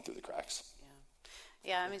falling through the cracks.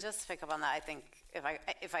 Yeah, I mean, just to pick up on that, I think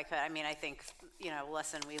if I could, I mean, I think,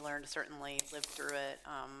 lesson we learned, certainly lived through it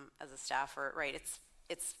as a staffer, right?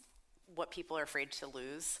 It's what people are afraid to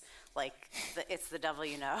lose. Like, it's the devil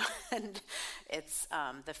you know, and it's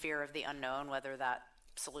the fear of the unknown, whether that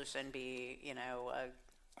solution be, a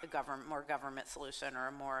more government solution or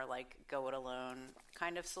a more like go it alone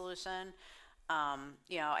kind of solution.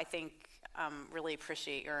 I think really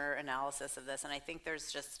appreciate your analysis of this, and I think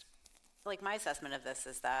there's just, like, my assessment of this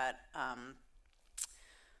is that,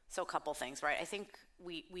 so a couple things, right? I think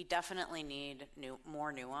we definitely need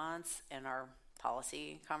more nuance in our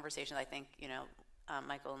policy conversations. I think,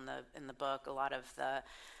 Michael, in the book, a lot of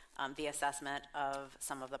the assessment of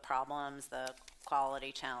some of the problems, the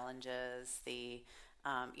quality challenges,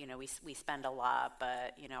 we spend a lot,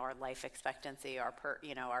 but our life expectancy,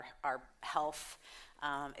 our health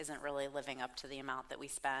isn't really living up to the amount that we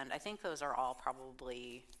spend. I think those are all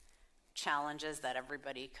probably challenges that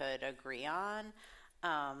everybody could agree on.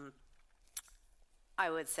 I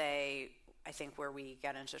would say, I think where we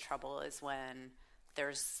get into trouble is when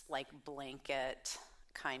there's like blanket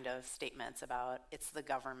kind of statements about it's the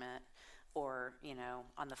government, or,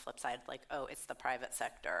 on the flip side, like, oh, it's the private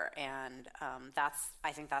sector. And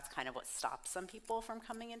I think that's kind of what stops some people from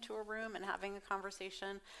coming into a room and having a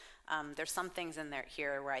conversation. There's some things in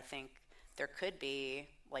here where I think there could be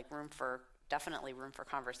like definitely room for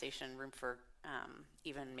conversation, room for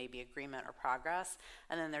even maybe agreement or progress.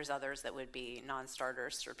 And then there's others that would be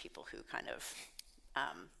non-starters for people who kind of,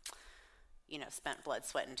 spent blood,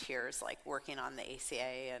 sweat, and tears, like working on the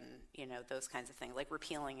ACA and, those kinds of things. Like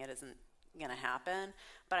repealing it isn't going to happen.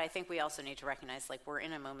 But I think we also need to recognize, like, we're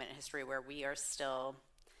in a moment in history where we are still,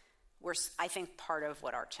 I think part of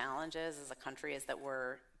what our challenge is as a country is that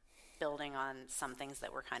we're building on some things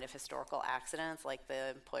that were kind of historical accidents, like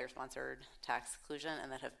the employer-sponsored tax exclusion,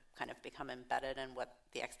 and that have kind of become embedded in what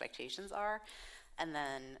the expectations are. And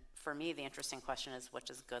then for me, the interesting question is, what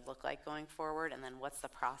does good look like going forward? And then what's the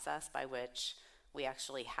process by which we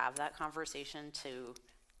actually have that conversation to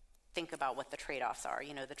think about what the trade-offs are?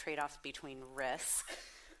 The trade-offs between risk,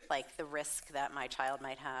 like the risk that my child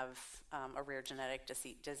might have a rare genetic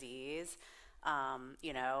disease,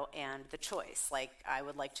 and the choice. Like, I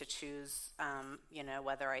would like to choose,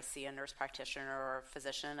 whether I see a nurse practitioner or a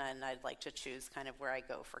physician, and I'd like to choose kind of where I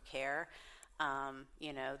go for care.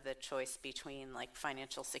 The choice between like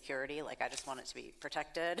financial security, like I just want it to be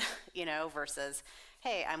protected, versus,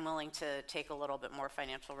 hey, I'm willing to take a little bit more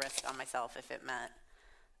financial risk on myself if it meant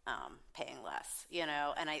paying less,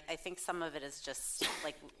 and I think some of it is just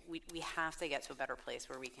like we have to get to a better place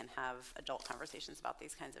where we can have adult conversations about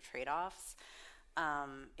these kinds of trade-offs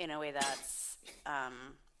in a way that's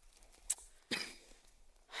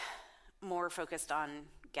more focused on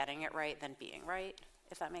getting it right than being right,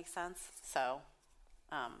 if that makes sense. So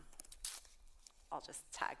I'll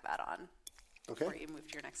just tag that on before you move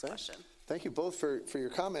to your next question. Thank you both for your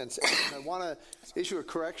comments. And I want to issue a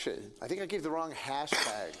correction. I think I gave the wrong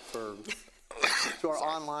hashtag to our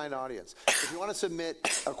online audience. If you want to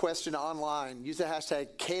submit a question online, use the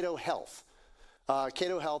hashtag Cato Health.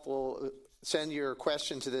 Cato Health will send your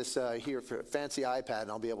question to this here for fancy iPad,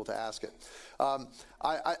 and I'll be able to ask it.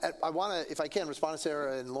 I want to, if I can, respond to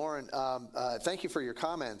Sarah and Lauren. Thank you for your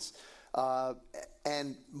comments.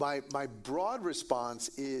 And my broad response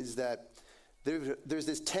is that there's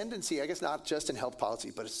this tendency, I guess not just in health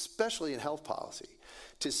policy, but especially in health policy,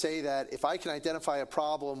 to say that if I can identify a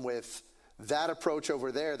problem with that approach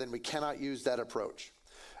over there, then we cannot use that approach.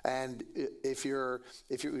 And if you're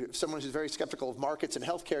someone who's very skeptical of markets in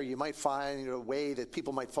healthcare, you might find a way that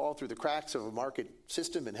people might fall through the cracks of a market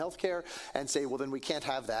system in healthcare and say, well, then we can't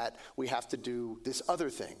have that. We have to do this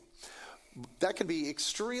other thing. That can be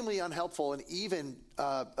extremely unhelpful and even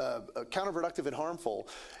counterproductive and harmful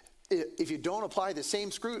if you don't apply the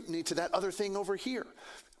same scrutiny to that other thing over here.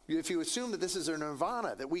 if you assume that this is a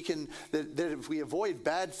nirvana, that we can, that if we avoid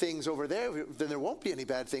bad things over there, then there won't be any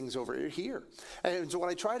bad things over here. And so what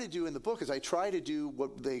I try to do in the book is I try to do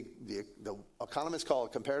what the economists call a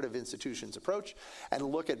comparative institutions approach, and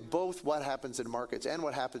look at both what happens in markets and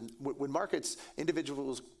what happens when markets,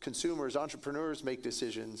 individuals, consumers, entrepreneurs make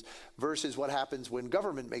decisions versus what happens when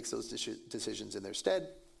government makes those decisions in their stead.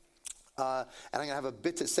 And I'm going to have a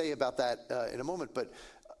bit to say about that in a moment, but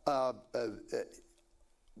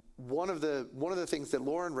one of the things that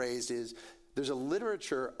Lauren raised is there's a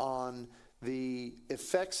literature on the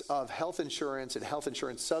effects of health insurance and health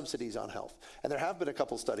insurance subsidies on health. And there have been a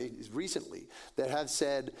couple studies recently that have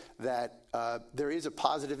said that there is a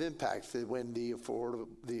positive impact when the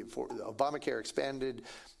Obamacare expanded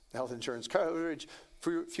health insurance coverage,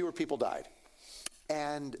 fewer people died.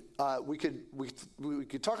 And we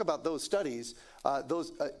could talk about those studies. I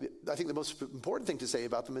think the most important thing to say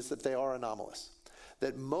about them is that they are anomalous.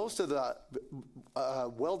 That most of the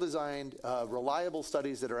well-designed, reliable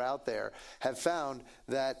studies that are out there have found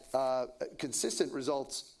that consistent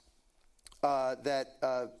results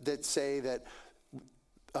that say that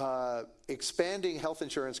expanding health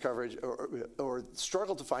insurance coverage or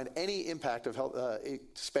struggle to find any impact of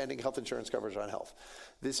expanding health insurance coverage on health.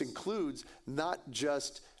 This includes not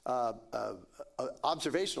just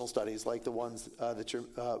observational studies like the ones that you're,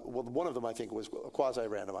 one of them I think was a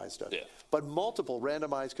quasi-randomized study, but multiple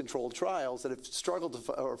randomized controlled trials that have struggled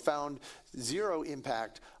to or found zero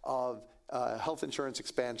impact of health insurance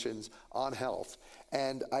expansions on health.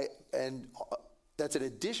 And that's in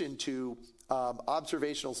addition to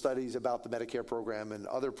observational studies about the Medicare program and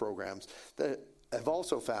other programs that have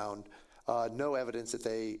also found no evidence that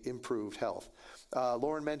they improved health.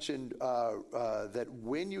 Lauren mentioned that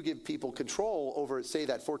when you give people control over, say,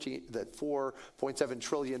 that $4.7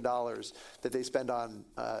 trillion that they spend on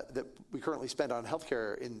that we currently spend on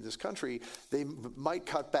healthcare in this country, they might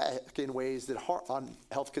cut back in ways that on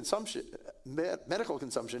health consumption, medical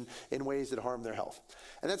consumption, in ways that harm their health,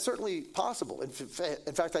 and that's certainly possible. In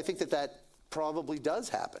fact, I think that probably does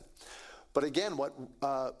happen. But again, what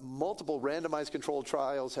multiple randomized controlled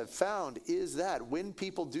trials have found is that when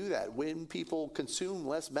people do that, when people consume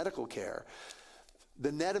less medical care,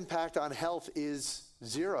 the net impact on health is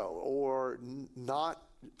zero or not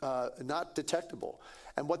detectable.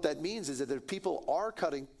 And what that means is that if people are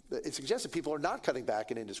cutting, it suggests that people are not cutting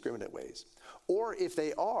back in indiscriminate ways. Or if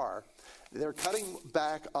they are, they're cutting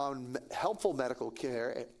back on helpful medical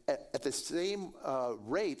care at the same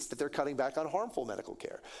rates that they're cutting back on harmful medical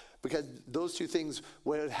care. Because those two things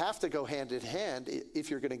would have to go hand in hand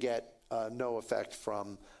if you're going to get no effect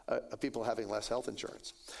from people having less health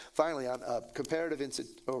insurance. Finally, on a comparative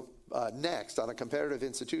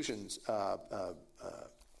institutions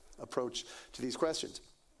approach to these questions.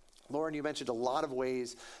 Lauren, you mentioned a lot of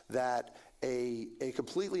ways that a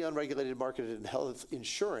completely unregulated market in health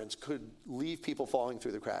insurance could leave people falling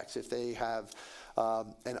through the cracks if they have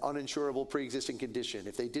an uninsurable pre-existing condition,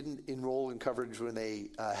 if they didn't enroll in coverage when they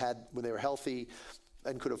were healthy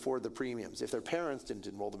and could afford the premiums, if their parents didn't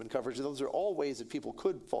enroll them in coverage. Those are all ways that people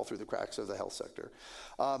could fall through the cracks of the health sector.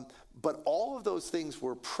 But all of those things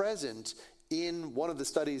were present in one of the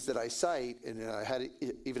studies that I cite, and I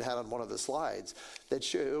even had on one of the slides, that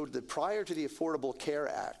showed that prior to the Affordable Care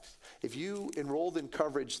Act, if you enrolled in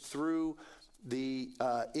coverage through the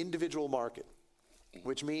individual market,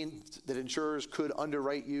 which means that insurers could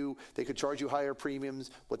underwrite you, they could charge you higher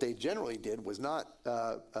premiums. What they generally did was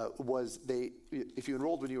if you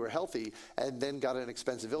enrolled when you were healthy and then got an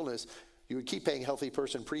expensive illness, you would keep paying healthy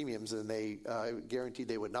person premiums, and they guaranteed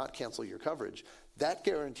they would not cancel your coverage. That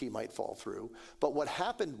guarantee might fall through. But what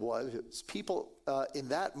happened was people in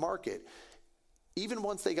that market, even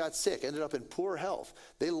once they got sick, ended up in poor health.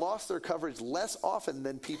 They lost their coverage less often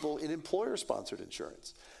than people in employer-sponsored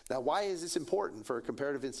insurance. Now, why is this important for a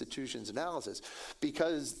comparative institutions analysis?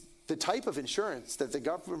 Because the type of insurance that the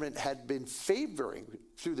government had been favoring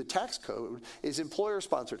through the tax code is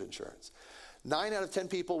employer-sponsored insurance. 9 out of 10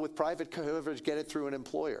 people with private coverage get it through an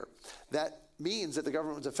employer. That means that the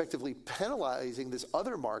government was effectively penalizing this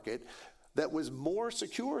other market that was more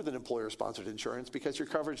secure than employer-sponsored insurance because your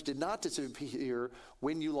coverage did not disappear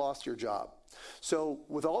when you lost your job. So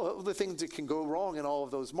with all of the things that can go wrong in all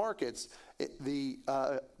of those markets,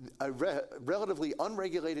 a relatively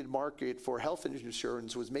unregulated market for health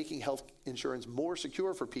insurance was making health insurance more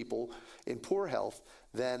secure for people in poor health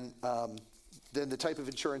than the type of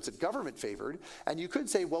insurance that government favored. And you could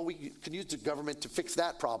say, well, we can use the government to fix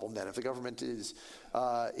that problem then. If the government is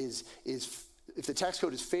if the tax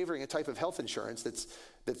code is favoring a type of health insurance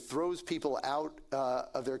that throws people out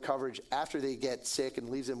of their coverage after they get sick and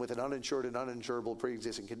leaves them with an uninsured and uninsurable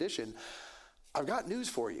pre-existing condition, I've got news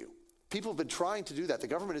for you. People have been trying to do that. The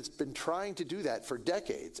government has been trying to do that for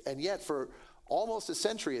decades, and yet for almost a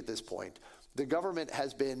century at this point, the government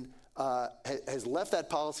has left that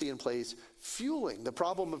policy in place, fueling the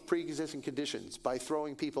problem of pre-existing conditions by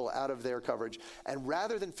throwing people out of their coverage. And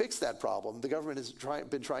rather than fix that problem, the government has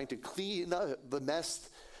been trying to clean up the mess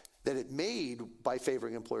that it made by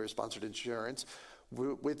favoring employer-sponsored insurance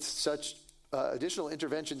with such additional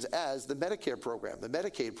interventions as the Medicare program, the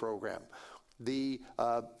Medicaid program, the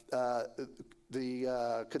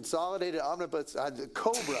Consolidated Omnibus, the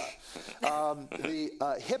COBRA, the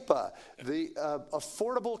HIPAA, the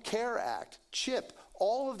Affordable Care Act, CHIP,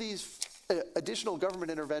 all of these additional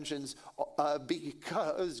government interventions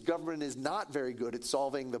because government is not very good at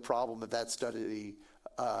solving the problem that study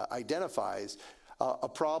identifies, a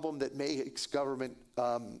problem that makes government,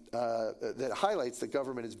 that highlights that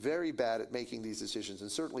government is very bad at making these decisions,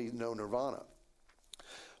 and certainly no nirvana.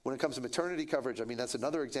 When it comes to maternity coverage, I mean, that's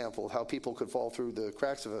another example of how people could fall through the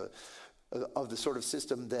cracks of the sort of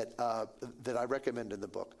system that I recommend in the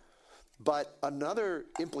book. But another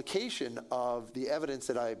implication of the evidence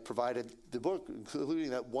that I provided the book, including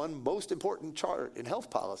that one most important chart in health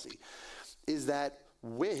policy, is that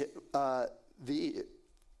the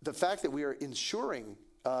fact that we are ensuring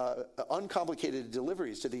uncomplicated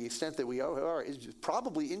deliveries to the extent that we are is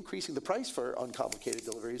probably increasing the price for uncomplicated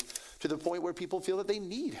deliveries to the point where people feel that they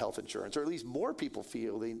need health insurance, or at least more people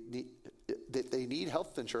feel that they need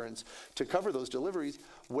health insurance to cover those deliveries,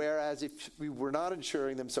 whereas if we were not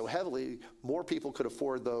insuring them so heavily, more people could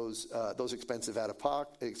afford those expenses out of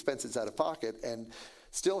pocket and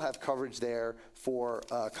still have coverage there for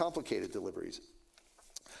complicated deliveries.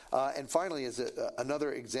 And finally, as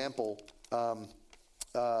another example,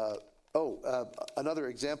 another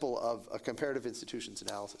example of a comparative institutions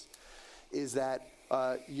analysis is that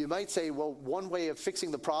you might say, well, one way of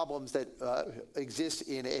fixing the problems that exist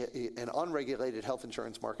in an unregulated health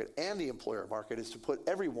insurance market and the employer market is to put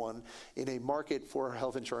everyone in a market for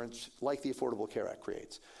health insurance like the Affordable Care Act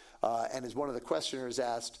creates. And as one of the questioners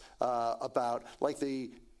asked about, like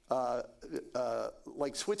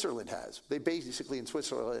Switzerland has. They basically in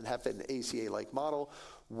Switzerland have an ACA-like model.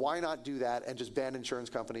 Why not do that and just ban insurance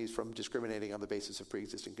companies from discriminating on the basis of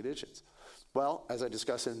pre-existing conditions? Well, as I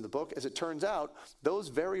discuss in the book, as it turns out, those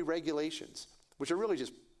very regulations, which are really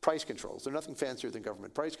just price controls, they're nothing fancier than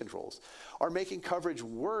government price controls, are making coverage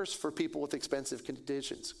worse for people with expensive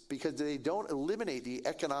conditions because they don't eliminate the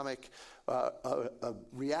economic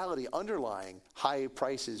reality underlying high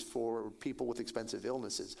prices for people with expensive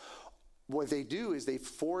illnesses. What they do is they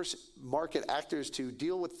force market actors to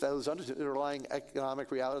deal with those underlying economic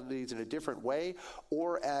realities in a different way,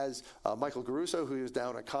 or as Michael Caruso, who is now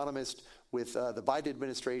an economist with the Biden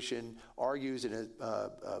administration, argues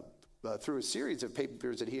through a series of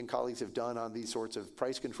papers that he and colleagues have done on these sorts of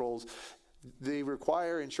price controls, they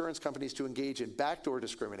require insurance companies to engage in backdoor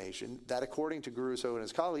discrimination that, according to Caruso and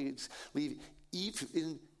his colleagues, leave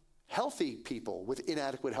even healthy people with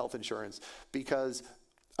inadequate health insurance because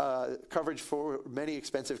coverage for many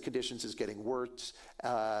expensive conditions is getting worse.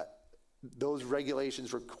 Those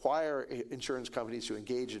regulations require insurance companies to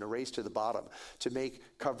engage in a race to the bottom to make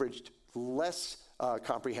coverage less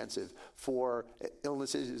comprehensive for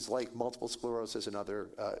illnesses like multiple sclerosis and other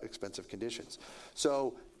expensive conditions.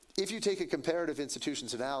 So if you take a comparative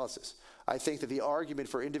institutions analysis, I think that the argument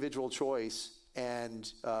for individual choice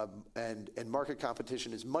and market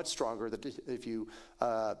competition is much stronger than if you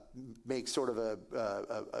make sort of an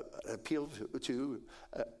appeal to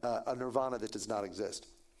a nirvana that does not exist.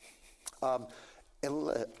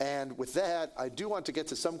 And with that, I do want to get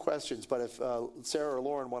to some questions, but if Sarah or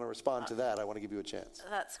Lauren want to respond to that, I want to give you a chance.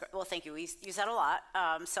 That's great. Well, thank you. You said a lot,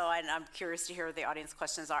 so I'm curious to hear what the audience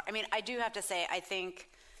questions are. I mean, I do have to say, I think,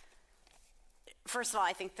 first of all,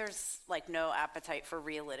 I think there's no appetite for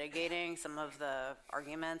relitigating some of the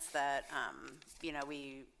arguments that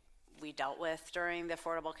we dealt with during the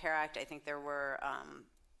Affordable Care Act. I think there were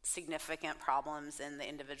significant problems in the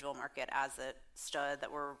individual market as it stood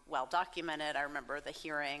that were well documented. I remember the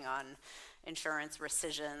hearing on insurance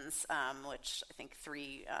rescissions, which I think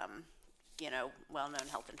three well-known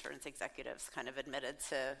health insurance executives kind of admitted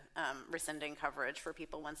to rescinding coverage for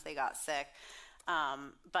people once they got sick.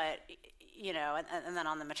 But and then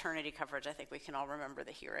on the maternity coverage, I think we can all remember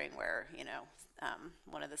the hearing where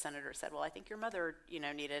one of the senators said, "Well, I think your mother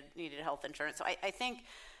needed health insurance." So I think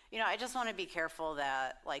I just want to be careful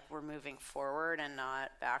that we're moving forward and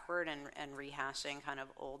not backward and rehashing kind of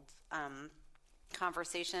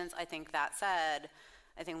conversations. I think that said,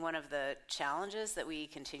 I think one of the challenges that we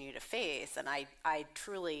continue to face, and I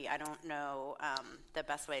don't know the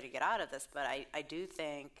best way to get out of this, but I do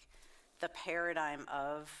think the paradigm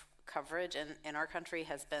of coverage in our country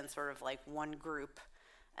has been sort of like one group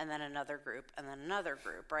and then another group and then another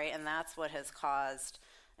group, right? And that's what has caused,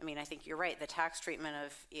 I mean, I think you're right, the tax treatment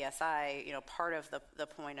of ESI, part of the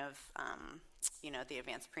point of, the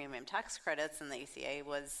advanced premium tax credits and the ACA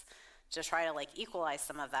was to try to equalize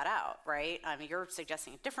some of that out, right? I mean, you're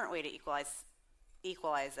suggesting a different way to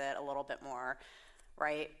equalize it a little bit more,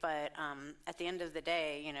 right? But at the end of the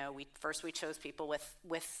day, we chose people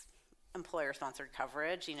with employer-sponsored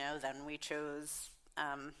coverage, then we chose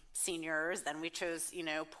seniors, then we chose,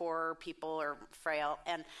 poor people or frail.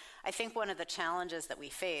 And I think one of the challenges that we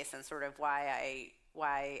face, and sort of why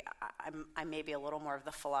I'm maybe a little more of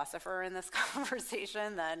the philosopher in this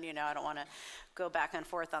conversation than, I don't want to go back and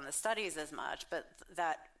forth on the studies as much, but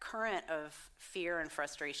that current of fear and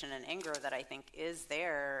frustration and anger that I think is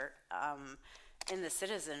there in the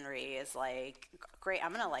citizenry is great,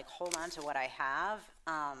 I'm going to hold on to what I have,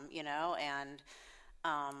 and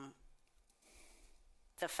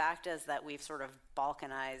the fact is that we've sort of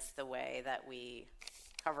balkanized the way that we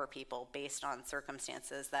cover people based on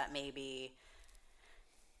circumstances that maybe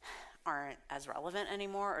aren't as relevant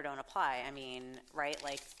anymore or don't apply. I mean, right,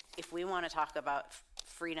 if we want to talk about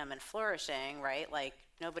freedom and flourishing, right,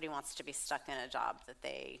 nobody wants to be stuck in a job that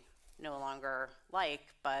they no longer like,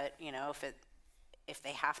 but, if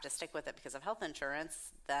they have to stick with it because of health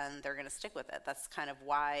insurance, then they're going to stick with it. That's kind of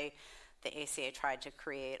why the ACA tried to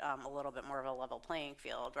create a little bit more of a level playing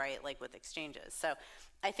field, right, with exchanges. So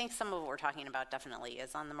I think some of what we're talking about definitely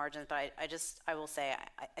is on the margins, but I will say,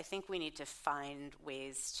 I think we need to find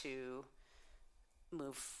ways to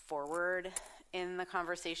move forward in the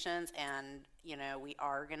conversations, and, we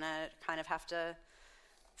are going to kind of have to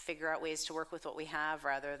figure out ways to work with what we have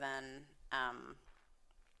rather than, I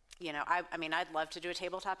mean, I'd love to do a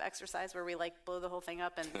tabletop exercise where we blow the whole thing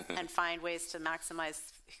up and find ways to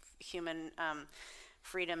maximize human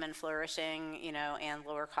freedom and flourishing, and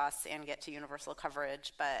lower costs and get to universal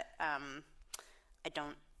coverage. But I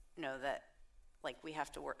don't know that, we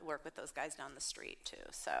have to work with those guys down the street too.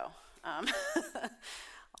 So I'll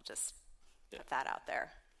just put that out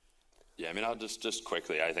there. Yeah, I mean, I'll just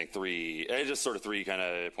quickly, I think three kind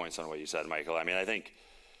of points on what you said, Michael. I mean, I think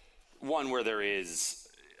one where it's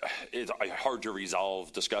a hard to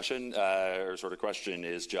resolve discussion or sort of question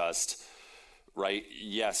is just, right,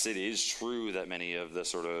 yes, it is true that many of the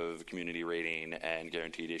sort of community rating and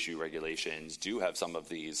guaranteed issue regulations do have some of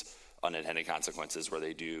these unintended consequences where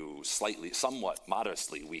they do somewhat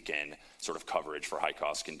modestly weaken sort of coverage for high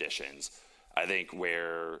cost conditions. I think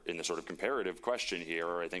where in the sort of comparative question here,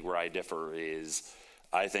 or I think where I differ is,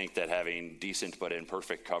 I think that having decent but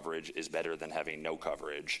imperfect coverage is better than having no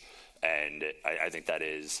coverage. And I think that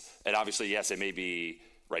is, and obviously, yes, it may be,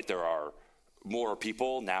 right, there are more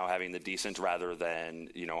people now having the decent rather than,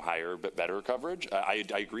 higher but better coverage. I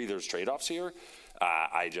agree there's trade-offs here.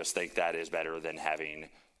 I just think that is better than having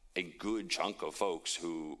a good chunk of folks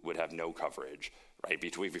who would have no coverage, right?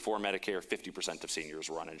 Before Medicare, 50% of seniors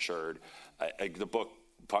were uninsured. The book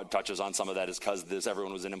touches on some of that is because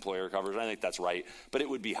everyone was in employer coverage. I think that's right, but it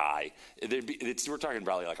would be high. We're talking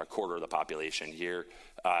probably a quarter of the population here.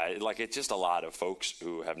 It's just a lot of folks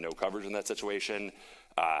who have no coverage in that situation.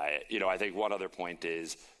 I think one other point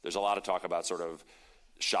is there's a lot of talk about sort of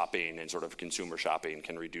shopping and sort of consumer shopping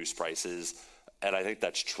can reduce prices. And I think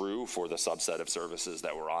that's true for the subset of services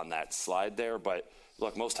that were on that slide there. But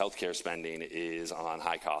look, most healthcare spending is on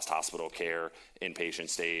high-cost hospital care, inpatient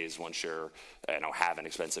stays once you're, have an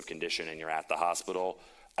expensive condition and you're at the hospital.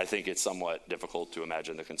 I think it's somewhat difficult to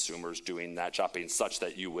imagine the consumers doing that shopping such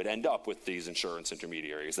that you would end up with these insurance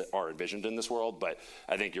intermediaries that are envisioned in this world. But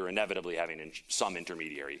I think you're inevitably having some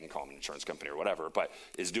intermediary, you can call them an insurance company or whatever, but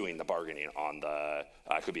is doing the bargaining on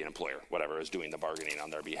could be an employer, whatever, is doing the bargaining on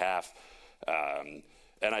their behalf.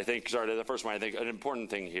 And I think, the first one, I think an important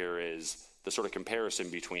thing here is the sort of comparison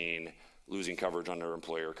between losing coverage under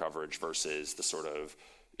employer coverage versus the sort of,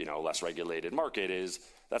 less regulated market is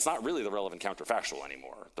that's not really the relevant counterfactual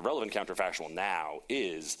anymore. The relevant counterfactual now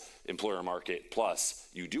is employer market plus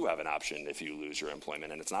you do have an option if you lose your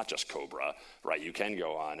employment, and it's not just COBRA, right? You can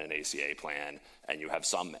go on an ACA plan and you have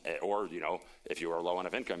some, or, if you are low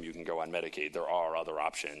enough income, you can go on Medicaid. There are other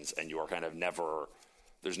options, and you are kind of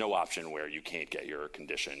there's no option where you can't get your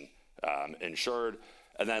condition insured.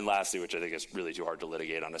 And then lastly, which I think is really too hard to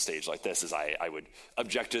litigate on a stage like this, is I would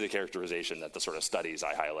object to the characterization that the sort of studies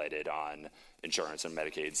I highlighted on insurance and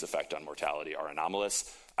Medicaid's effect on mortality are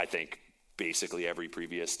anomalous. I think basically every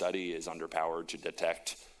previous study is underpowered to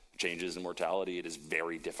detect changes in mortality. It is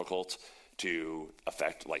very difficult to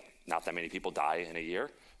affect, like, not that many people die in a year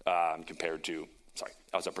compared to,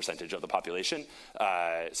 as a percentage of the population,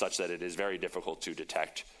 such that it is very difficult to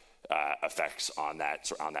detect effects on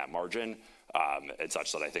that margin. And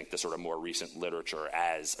such that I think the sort of more recent literature,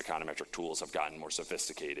 as econometric tools have gotten more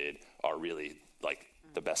sophisticated, are really like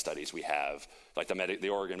the best studies we have. Like the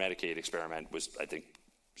Oregon Medicaid experiment was, I think,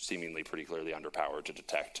 seemingly pretty clearly underpowered to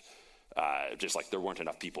detect. Just like there weren't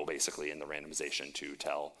enough people basically in the randomization to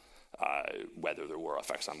tell whether there were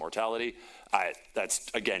effects on mortality. That's,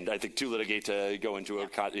 again, I think too litigate to go into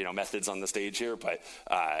methods on the stage here, but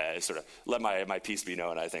sort of let my piece be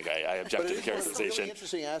known. I think I object to the characterization. One of the really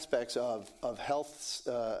interesting aspects of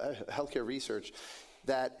healthcare research,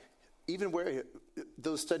 that even where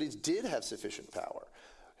those studies did have sufficient power,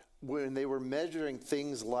 when they were measuring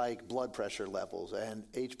things like blood pressure levels and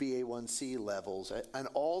HbA1c levels and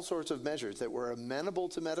all sorts of measures that were amenable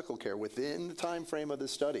to medical care within the time frame of the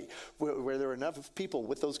study, where there were enough people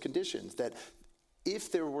with those conditions that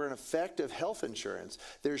if there were an effect of health insurance,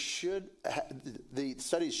 the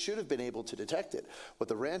studies should have been able to detect it. What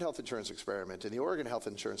the Rand Health Insurance Experiment and the Oregon Health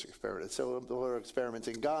Insurance Experiment, similar experiments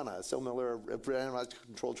in Ghana, similar randomized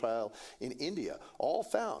controlled trial in India, all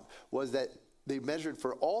found was that they measured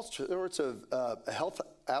for all sorts of health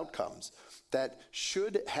outcomes that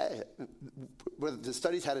where the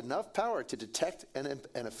studies had enough power to detect an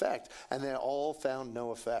effect, and they all found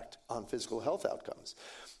no effect on physical health outcomes.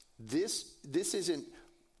 This isn't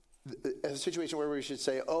a situation where we should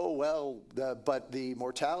say, oh, well, but the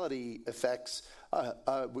mortality effects,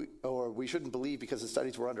 we shouldn't believe because the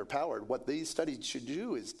studies were underpowered. What these studies should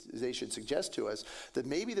do is they should suggest to us that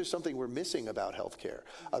maybe there's something we're missing about healthcare,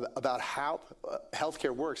 about how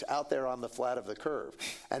healthcare works out there on the flat of the curve.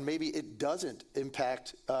 And maybe it doesn't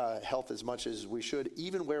impact health as much as we should,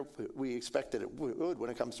 even where we expect that it would when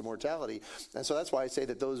it comes to mortality. And so that's why I say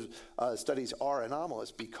that those studies are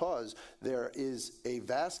anomalous, because there is a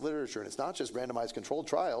vast literature, and it's not just randomized controlled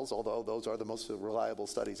trials, although those are the most reliable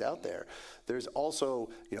studies out there. There's also,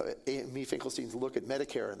 Amy Finkelstein's look at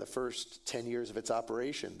Medicare in the first 10 years of its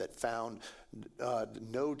operation that found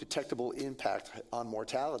no detectable impact on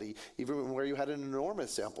mortality, even where you had an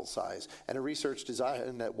enormous sample size. And a research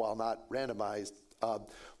design that, while not randomized,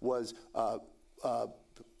 was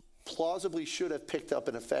plausibly should have picked up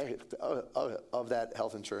an effect of that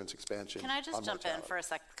health insurance expansion. Can I just jump mortality. in for a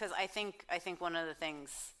sec? Because I think one of the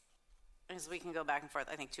things is we can go back and forth.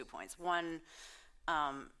 I think 2 points. One,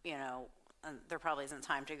 there probably isn't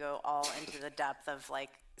time to go all into the depth of like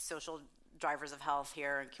social drivers of health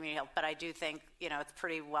here and community health, but I do think, it's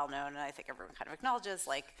pretty well known, and I think everyone kind of acknowledges,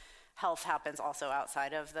 like, health happens also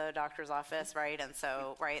outside of the doctor's office, right? And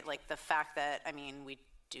so, right, like the fact that,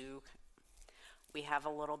 we have a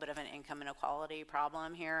little bit of an income inequality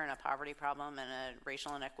problem here, and a poverty problem, and a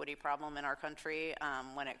racial inequity problem in our country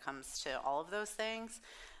when it comes to all of those things,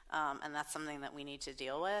 and that's something that we need to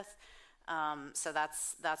deal with. So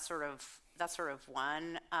that's sort of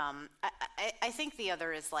one. I think the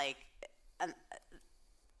other is like,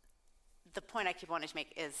 the point I keep wanting to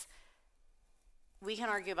make is, we can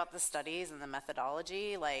argue about the studies and the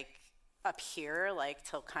methodology, like up here, like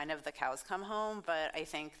till kind of the cows come home. But I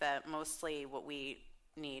think that mostly what we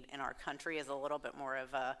need in our country is a little bit more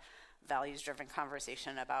of a values-driven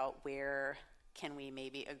conversation about where can we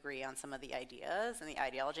maybe agree on some of the ideas and the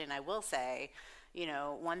ideology. And I will say,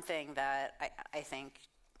 one thing that I think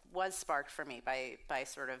was sparked for me by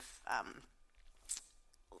sort of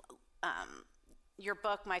your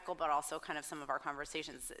book, Michael, but also kind of some of our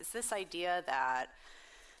conversations, is this idea that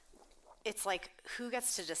it's like, who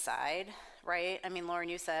gets to decide, right? I mean, Lauren,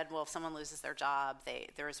 you said, well, if someone loses their job,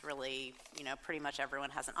 there's really, pretty much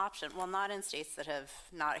everyone has an option. Well, not in states that have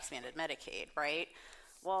not expanded Medicaid, right?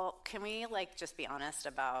 Well, can we just be honest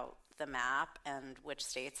about the map and which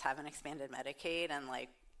states haven't expanded Medicaid, and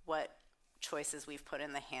what choices we've put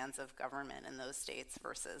in the hands of government in those states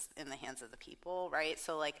versus in the hands of the people, right?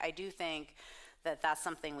 So I do think that that's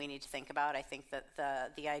something we need to think about. I think that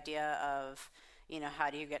the idea of, how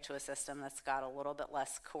do you get to a system that's got a little bit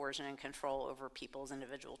less coercion and control over people's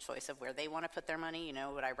individual choice of where they want to put their money?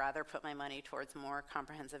 Would I rather put my money towards more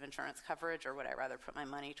comprehensive insurance coverage, or would I rather put my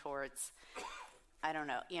money towards, I don't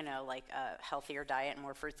know, like a healthier diet and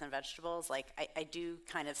more fruits and vegetables? I do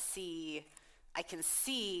kind of I can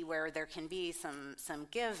see where there can be some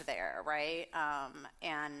give there, right?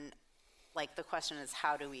 And the question is,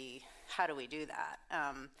 how do we do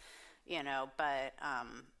that? But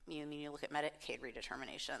you look at Medicaid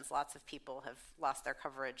redeterminations, lots of people have lost their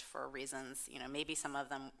coverage for reasons, maybe some of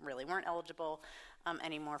them really weren't eligible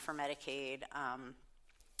anymore for Medicaid.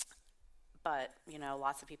 But,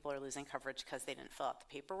 lots of people are losing coverage because they didn't fill out the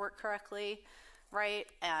paperwork correctly, right?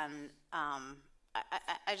 And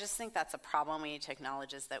I just think that's a problem we need to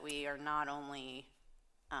acknowledge, is that we are not only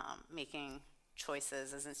making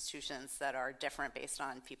choices as institutions that are different based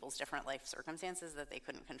on people's different life circumstances that they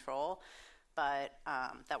couldn't control, but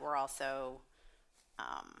that we're also,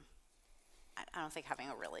 I don't think, having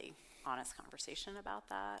a really honest conversation about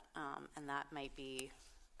that. And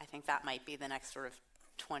I think that might be the next sort of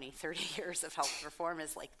 20, 30 years of health reform,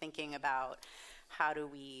 is like thinking about how do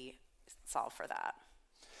we solve for that.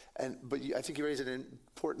 But I think you raise an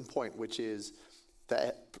important point, which is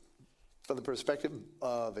that from the perspective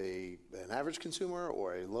of an average consumer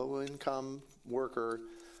or a low-income worker,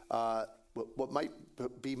 what might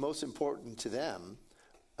be most important to them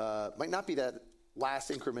might not be that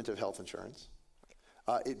last increment of health insurance.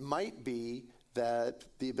 It might be that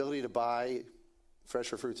the ability to buy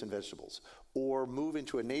fresher fruits and vegetables, or move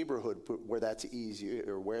into a neighborhood where that's easier,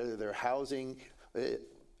 or where their housing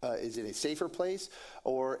is in a safer place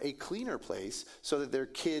or a cleaner place, so that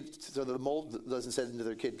the mold doesn't send into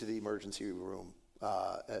their kid to the emergency room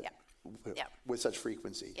with such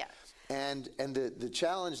frequency. Yeah. And the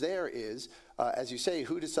challenge there is, as you say,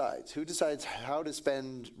 who decides? Who decides how to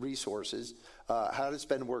spend resources, how to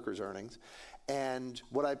spend workers' earnings? And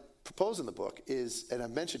what I propose in the book is, and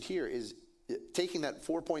I've mentioned here, is taking that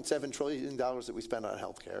 $4.7 trillion that we spend on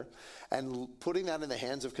healthcare and putting that in the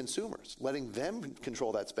hands of consumers, letting them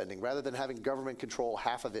control that spending rather than having government control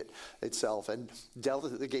half of it itself and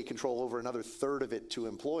delegate control over another third of it to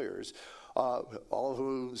employers, all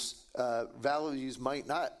whose values might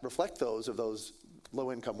not reflect those of those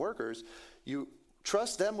low-income workers. You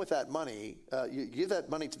trust them with that money, you give that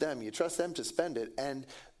money to them, you trust them to spend it, and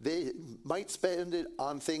they might spend it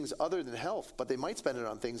on things other than health, but they might spend it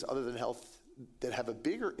on things other than health that have a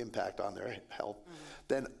bigger impact on their health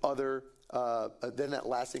than that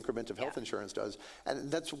last increment of health insurance does.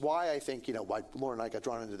 And that's why I think, why Laura and I got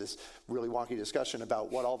drawn into this really wonky discussion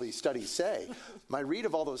about what all these studies say. My read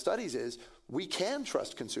of all those studies is we can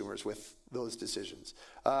trust consumers with those decisions.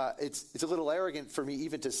 It's a little arrogant for me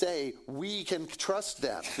even to say we can trust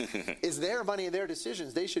them. It's their money and their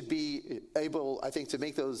decisions. They should be able, I think,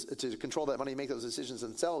 to control that money and make those decisions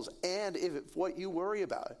themselves. And if what you worry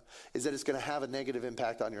about is that it's going to have a negative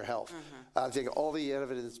impact on your health, I think all the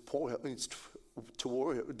evidence points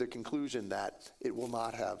toward the conclusion that it will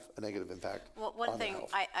not have a negative impact. Well, one on thing,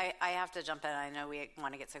 health. I have to jump in. I know we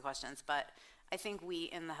want to get to questions, but I think we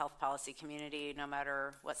in the health policy community, no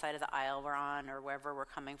matter what side of the aisle we're on or wherever we're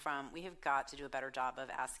coming from, we have got to do a better job of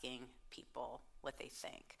asking people what they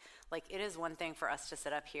think. Like, it is one thing for us to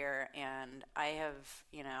sit up here and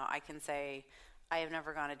I can say I have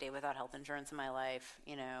never gone a day without health insurance in my life,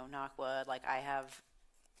 knock wood. Like, I have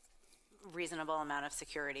reasonable amount of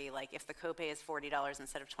security. Like, if the copay is $40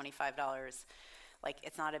 instead of $25, like,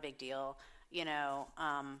 it's not a big deal.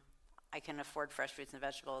 I can afford fresh fruits and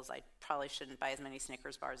vegetables. I probably shouldn't buy as many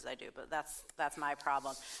Snickers bars as I do, but that's my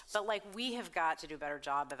problem. But like, we have got to do a better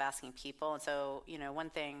job of asking people. And so, one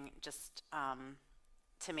thing, just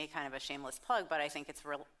to make kind of a shameless plug, but I think it's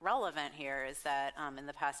relevant here, is that in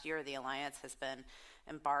the past year, the Alliance has been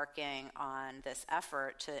embarking on this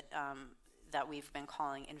effort to that we've been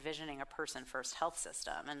calling envisioning a person-first health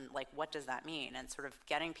system. And like, what does that mean? And sort of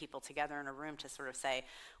getting people together in a room to sort of say,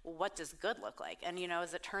 well, what does good look like? And,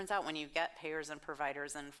 as it turns out, when you get payers and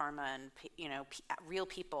providers and pharma and, real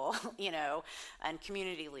people, and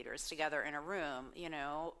community leaders together in a room,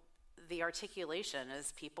 the articulation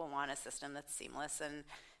is people want a system that's seamless and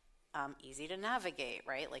easy to navigate,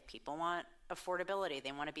 right? Like, people want affordability.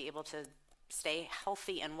 They want to be able to stay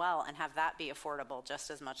healthy and well and have that be affordable just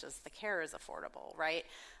as much as the care is affordable, right?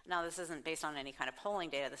 Now, this isn't based on any kind of polling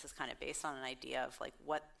data. This is kind of based on an idea of like,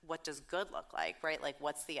 what does good look like, right? Like,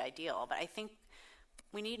 what's the ideal? But I think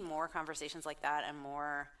we need more conversations like that and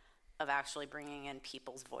more of actually bringing in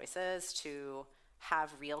people's voices to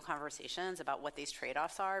have real conversations about what these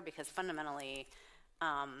trade-offs are, because fundamentally,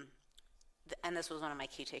 and this was one of my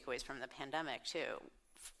key takeaways from the pandemic too,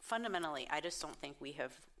 fundamentally, I just don't think we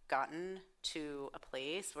have gotten to a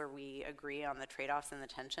place where we agree on the trade-offs and the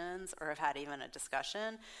tensions, or have had even a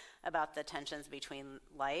discussion about the tensions between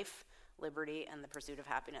life, liberty, and the pursuit of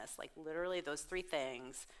happiness. Like, literally those three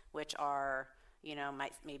things, which are,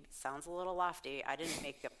 maybe sounds a little lofty. I didn't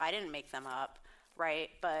make them up, right?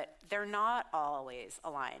 But they're not always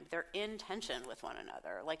aligned. They're in tension with one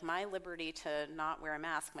another. Like, my liberty to not wear a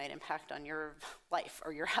mask might impact on your life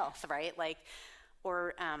or your health, right? Like,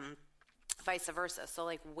 or vice versa. So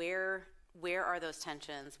like, where are those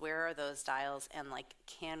tensions? Where are those dials? And like,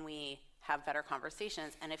 can we have better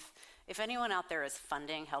conversations? And if anyone out there is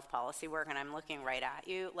funding health policy work, and I'm looking right at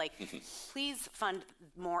you, like, please fund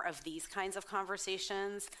more of these kinds of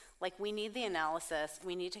conversations. Like, we need the analysis.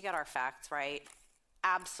 We need to get our facts right.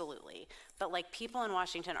 Absolutely. But like, people in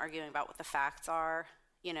Washington arguing about what the facts are,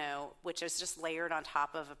 you know, which is just layered on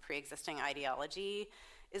top of a pre-existing ideology,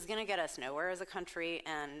 is going to get us nowhere as a country.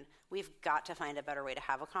 And we've got to find a better way to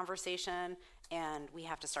have a conversation, and we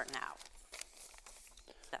have to start now.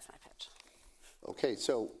 That's my pitch. Okay,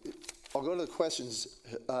 so I'll go to the questions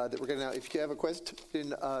that we're going to now. If you have a question,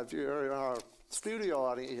 if you're in our studio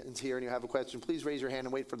audience here and you have a question, please raise your hand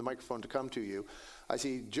and wait for the microphone to come to you. I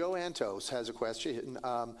see Joe Antos has a question.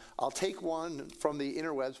 I'll take one from the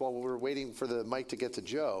interwebs while we're waiting for the mic to get to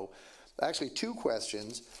Joe. Actually, two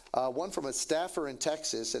questions. One from a staffer in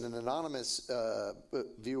Texas and an anonymous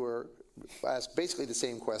viewer asked basically the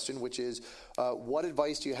same question, which is, what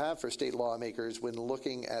advice do you have for state lawmakers when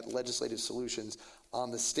looking at legislative solutions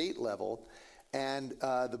on the state level? And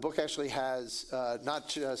the book actually has not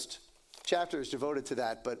just chapters devoted to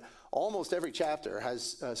that, but almost every chapter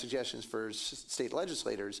has suggestions for state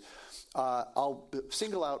legislators. I'll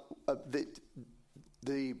single out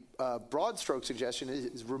the broad stroke suggestion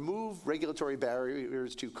is remove regulatory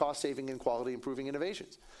barriers to cost saving and quality improving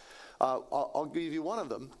innovations. I'll give you one of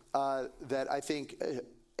them that I think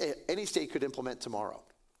any state could implement tomorrow.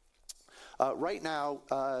 Right now,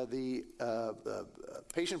 the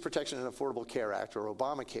Patient Protection and Affordable Care Act, or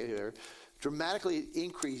Obamacare, dramatically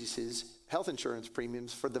increases health insurance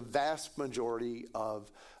premiums for the vast majority of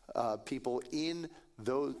people in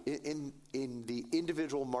the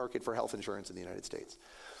individual market for health insurance in the United States.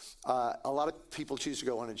 A lot of people choose to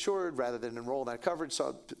go uninsured rather than enroll in that coverage.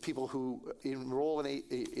 So people who enroll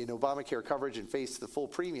in Obamacare coverage and face the full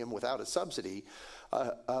premium without a subsidy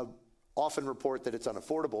often report that it's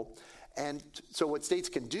unaffordable. And so what states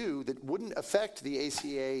can do that wouldn't affect the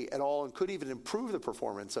ACA at all and could even improve the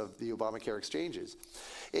performance of the Obamacare exchanges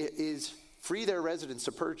is free their residents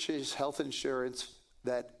to purchase health insurance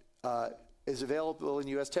that is available in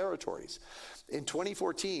U.S. territories. In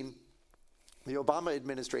 2014, the Obama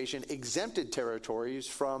administration exempted territories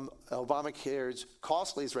from Obamacare's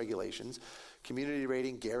costliest regulations, community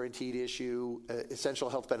rating, guaranteed issue, essential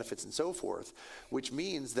health benefits, and so forth, which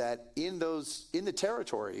means that in the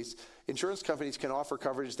territories, insurance companies can offer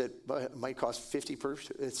coverage that might cost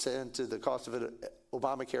 50% of the cost of an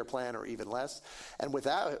Obamacare plan or even less, and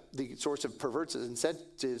without the sorts of perverse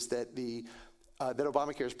incentives that that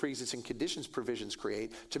Obamacare's pre-existing conditions provisions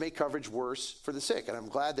create to make coverage worse for the sick. And I'm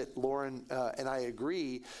glad that Lauren and I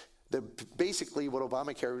agree that basically what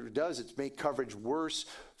Obamacare does is make coverage worse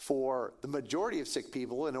for the majority of sick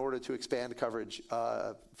people in order to expand coverage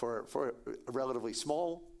for a relatively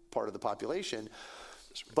small part of the population.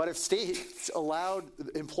 But if states allowed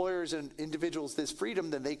employers and individuals this freedom,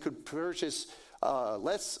 then they could purchase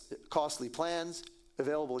less costly plans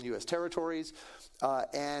available in U.S. territories,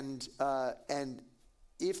 and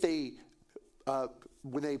if they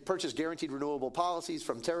when they purchase guaranteed renewable policies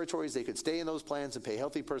from territories, they could stay in those plans and pay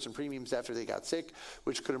healthy person premiums after they got sick,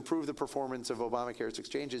 which could improve the performance of Obamacare's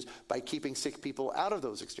exchanges by keeping sick people out of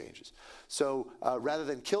those exchanges. So rather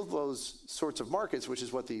than kill those sorts of markets, which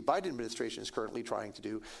is what the Biden administration is currently trying to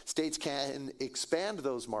do, states can expand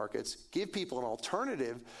those markets, give people an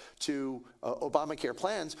alternative to Obamacare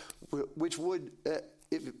plans, which would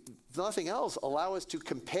if nothing else, allow us to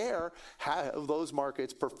compare how those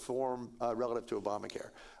markets perform relative to Obamacare.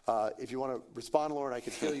 If you want to respond, Lauren, I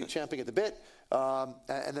can feel you champing at the bit, and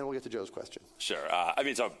then we'll get to Joe's question. Sure.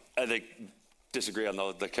 So I think disagree on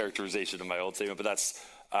the characterization of my old statement, but that's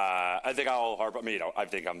I think I'll harp. I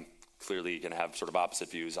think I'm clearly going to have sort of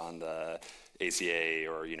opposite views on the ACA,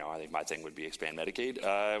 or I think my thing would be expand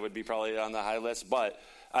Medicaid. Would be probably on the high list, but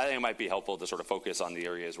I think it might be helpful to sort of focus on the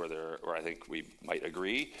areas where I think we might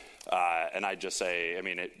agree. And I'd just say,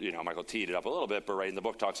 Michael teed it up a little bit, but right in the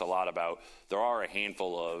book talks a lot about there are a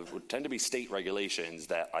handful of what tend to be state regulations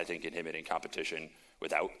that I think inhibiting competition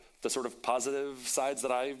without the sort of positive sides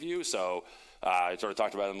that I view. So I sort of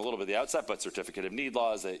talked about them a little bit at the outset, but certificate of need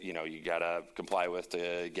laws that, you got to comply with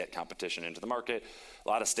to get competition into the market. A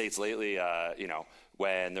lot of states lately,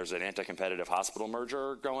 when there's an anti-competitive hospital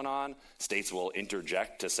merger going on, states will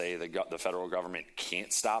interject to say the federal government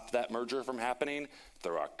can't stop that merger from happening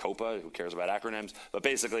through a COPA, who cares about acronyms, but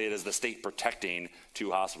basically it is the state protecting two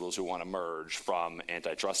hospitals who want to merge from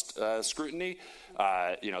antitrust scrutiny.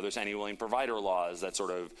 There's any willing provider laws that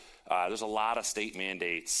sort of, there's a lot of state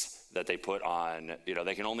mandates that they put on,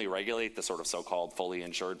 they can only regulate the sort of so-called fully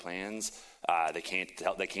insured plans. They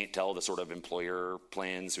can't tell the sort of employer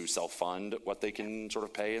plans who self-fund what they can sort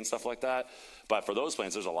of pay and stuff like that. But for those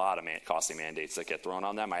plans, there's a lot of costly mandates that get thrown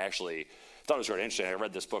on them. I actually thought it was really interesting. I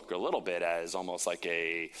read this book a little bit as almost like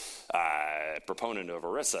a proponent of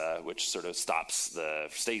ERISA, which sort of stops the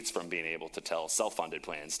states from being able to tell self-funded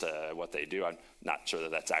plans to what they do. I'm not sure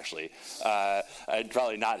that that's actually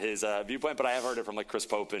probably not his viewpoint, but I have heard it from like Chris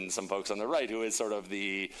Pope and some folks on the right, who is sort of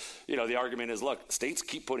the argument is, look, states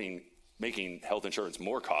keep making health insurance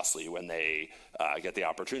more costly when they get the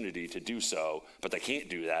opportunity to do so, but they can't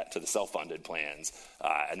do that to the self-funded plans,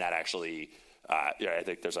 and that actually, I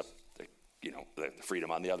think there's the freedom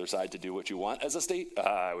on the other side to do what you want as a state,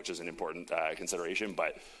 which is an important consideration.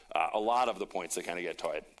 But a lot of the points that kind of get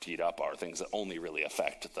teed up are things that only really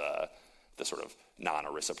affect the sort of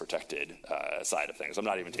non-ERISA protected side of things. I'm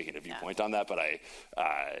not even taking a viewpoint on that, but I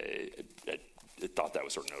thought that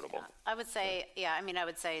was sort of notable. I would say, I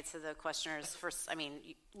would say to the questioners, first,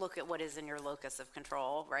 you look at what is in your locus of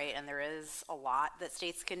control, right? And there is a lot that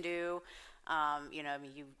states can do.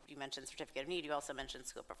 You mentioned certificate of need. You also mentioned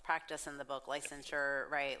scope of practice in the book, licensure,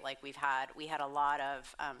 right? Like we had a lot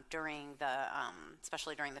of during the,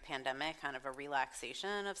 especially during the pandemic, kind of a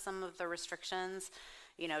relaxation of some of the restrictions.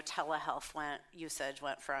 Telehealth usage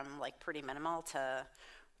went from like pretty minimal to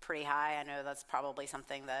pretty high. I know that's probably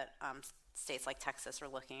something that states like Texas are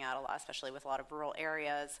looking at a lot, especially with a lot of rural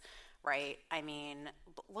areas. Right.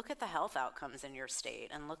 Look at the health outcomes in your state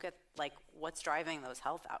and look at like what's driving those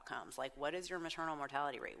health outcomes. Like, what is your maternal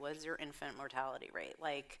mortality rate? What is your infant mortality rate?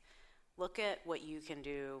 Like, look at what you can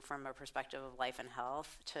do from a perspective of life and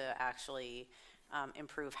health to actually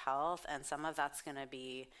improve health. And some of that's going to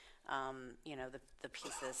be, the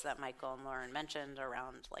pieces that Michael and Lauren mentioned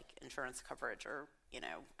around like insurance coverage or,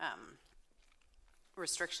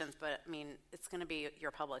 restrictions. But it's going to be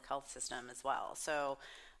your public health system as well. So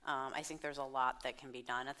I think there's a lot that can be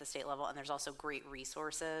done at the state level, and there's also great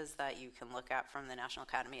resources that you can look at from the National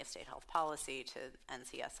Academy of State Health Policy to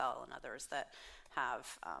NCSL and others that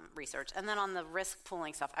have research. And then on the risk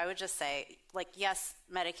pooling stuff, I would just say, like, yes,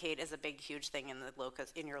 Medicaid is a big, huge thing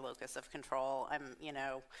in your locus of control.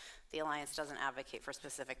 The Alliance doesn't advocate for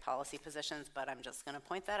specific policy positions, but I'm just going to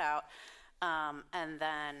point that out. And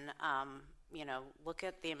then look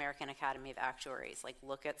at the American Academy of Actuaries, like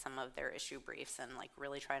look at some of their issue briefs and like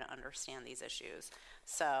really try to understand these issues.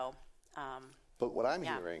 So, but what I'm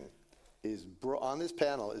hearing is on this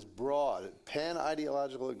panel is broad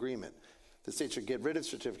pan-ideological agreement. The state should get rid of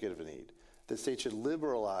certificate of need. The state should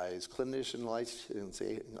liberalize clinician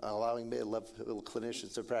licensing, allowing mid-level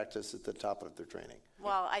clinicians to practice at the top of their training.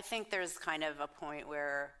 Well, I think there's kind of a point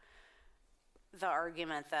where the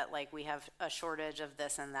argument that like we have a shortage of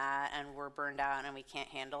this and that and we're burned out and we can't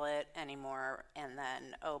handle it anymore, and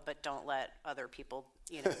then but don't let other people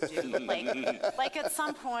do like at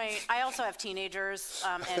some point. I also have teenagers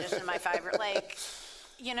and it's in my fiber,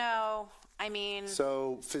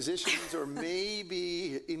 so physicians or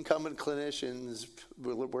maybe incumbent clinicians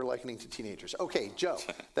we're likening to teenagers. Okay, Joe,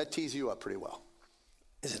 that tees you up pretty well.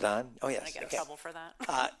 Is it on? Oh, yes. I get in trouble for that.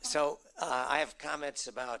 I have comments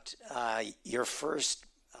about your first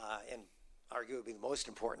and arguably the most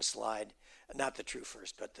important slide, not the true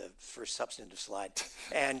first, but the first substantive slide,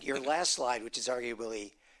 and your last slide, which is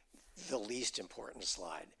arguably the least important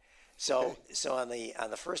slide. So on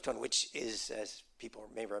the first one, which is, as people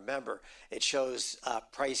may remember, it shows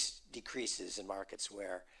price decreases in markets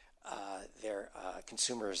where their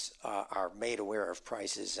consumers are made aware of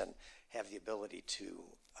prices and have the ability to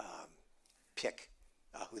pick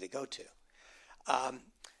who they go to.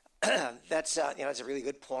 That's it's a really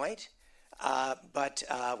good point. But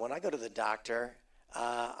when I go to the doctor,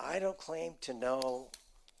 I don't claim to know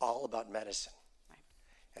all about medicine. Right.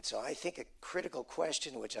 And so I think a critical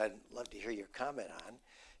question, which I'd love to hear your comment on,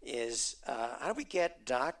 is how do we get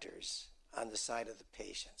doctors on the side of the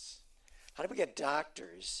patients? How do we get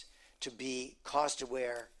doctors to be cost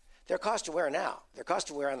aware? They're cost aware now. They're cost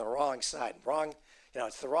aware on the wrong side.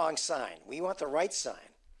 It's the wrong sign. We want the right sign.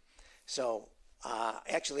 So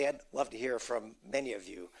actually, I'd love to hear from many of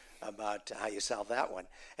you about how you solve that one.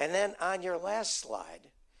 And then on your last slide,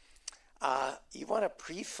 you want to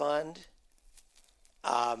pre-fund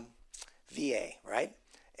VA, right?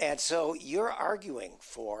 And so you're arguing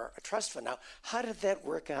for a trust fund. Now, how did that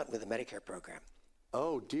work out with the Medicare program?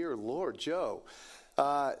 Oh, dear Lord, Joe.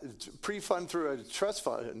 Pre-fund through a trust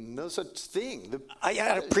fund, no such thing.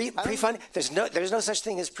 Pre-fund? There's no such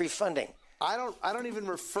thing as pre-funding. I don't even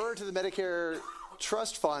refer to the Medicare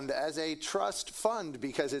trust fund as a trust fund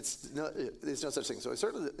because there's no such thing. So I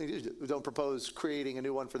certainly don't propose creating a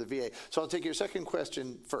new one for the VA. So I'll take your second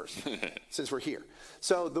question first, since we're here.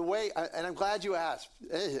 So the way, and I'm glad you asked,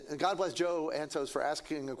 and God bless Joe Antos for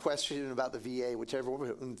asking a question about the VA, which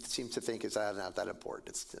everyone seems to think is not that important.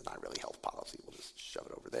 It's not really health policy. We'll just shove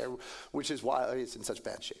it over there, which is why it's in such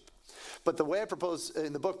bad shape. But the way I propose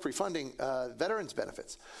in the book, Pre-Funding Veterans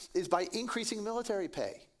Benefits, is by increasing military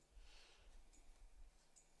pay.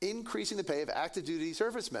 Increasing the pay of active duty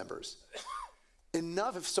service members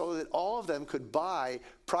enough so that all of them could buy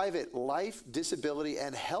private life, disability,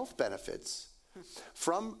 and health benefits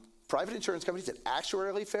from private insurance companies at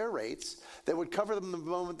actuarially fair rates that would cover them the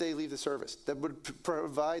moment they leave the service, that would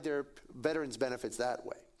provide their veterans benefits that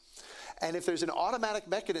way. And if there's an automatic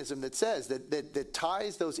mechanism that says that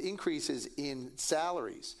ties those increases in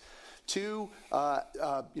salaries to a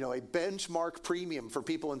benchmark premium for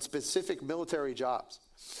people in specific military jobs,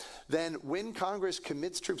 then when Congress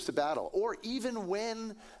commits troops to battle, or even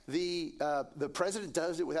when the president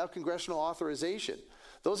does it without congressional authorization,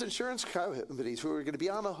 those insurance companies who are going to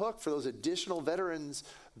be on the hook for those additional veterans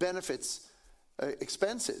benefits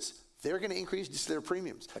expenses, they're going to increase their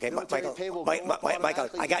premiums. Okay, Michael,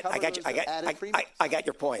 I got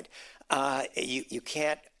your point. You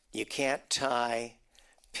can't tie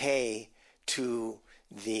pay to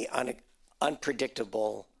the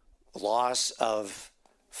unpredictable loss of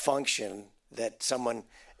function that someone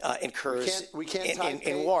incurs we can't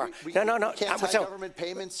in war. No. We can't tie government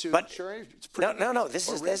payments to insurance. No. This.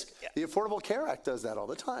 The Affordable Care Act does that all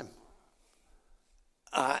the time.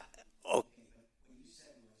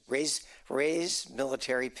 Raise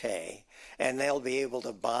military pay, and they'll be able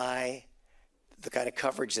to buy the kind of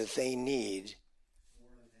coverage that they need for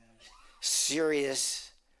that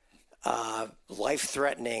serious,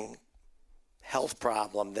 life-threatening health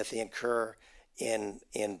problem that they incur in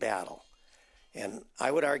battle. And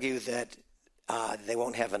I would argue that they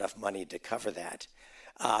won't have enough money to cover that.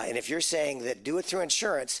 And if you're saying that do it through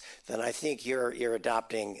insurance, then I think you're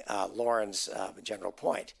adopting Lauren's general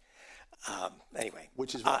point. Anyway,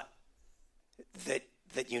 which is that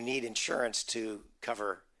you need insurance to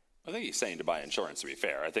cover. I think he's saying to buy insurance. To be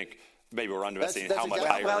fair, I think maybe we're underestimating how much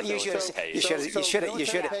exactly higher you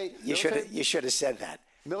should have said that.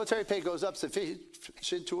 Military pay goes up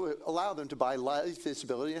sufficient to allow them to buy life,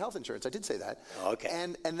 disability, and health insurance. I did say that. Okay.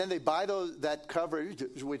 And then they buy that coverage,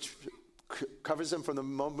 which covers them from the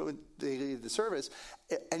moment they leave the service.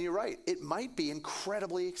 And you're right, it might be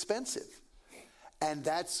incredibly expensive. And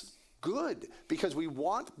that's good, because we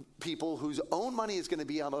want people whose own money is going to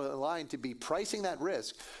be on the line to be pricing that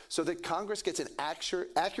risk so that Congress gets an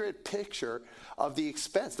accurate picture of the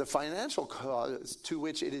expense, the financial cost to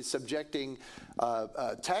which it is subjecting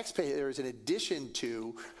taxpayers, in addition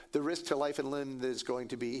to the risk to life and limb that is going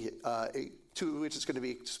to be to which it's going to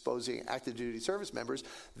be exposing active duty service members.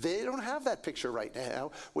 They don't have that picture right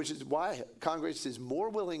now, which is why Congress is more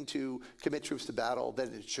willing to commit troops to battle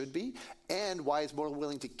than it should be, and why it's more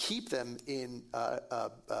willing to keep them in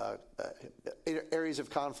areas of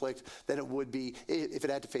conflict than it would be if it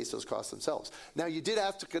had to face those costs themselves. Now, you did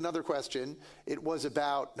ask another question. It was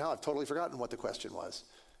about, now I've totally forgotten what the question was.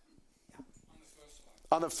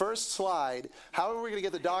 On the first slide, how are we going to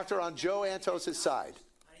get the doctor on Joe Antos' side?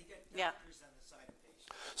 Yeah.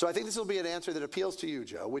 So I think this will be an answer that appeals to you,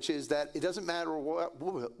 Joe, which is that it doesn't matter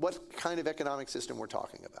what kind of economic system we're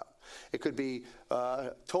talking about. It could be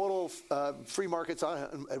total free markets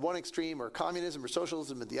at one extreme, or communism or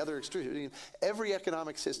socialism at the other extreme. Every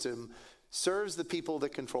economic system serves the people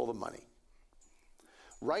that control the money.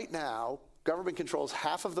 Right now, government controls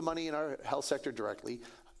half of the money in our health sector directly,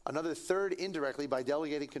 another third indirectly by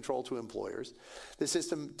delegating control to employers. The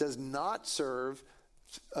system does not serve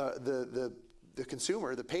the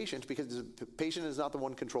consumer, the patient, because the patient is not the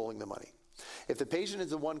one controlling the money. If the patient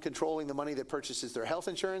is the one controlling the money that purchases their health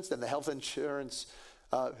insurance, then the health insurance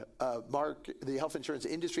the health insurance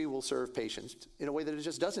industry will serve patients in a way that it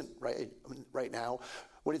just doesn't right now,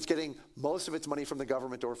 when it's getting most of its money from the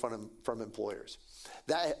government or from employers.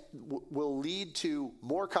 That will lead to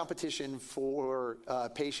more competition for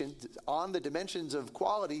patients on the dimensions of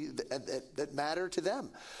quality that matter to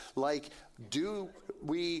them. Like, do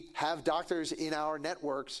we have doctors in our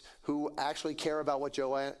networks who actually care about what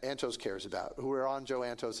Joe Antos cares about, who are on Joe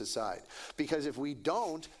Antos' side? Because if we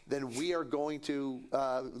don't, then we are going to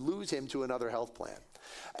lose him to another health plan.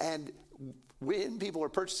 And when people are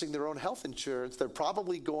purchasing their own health insurance, they're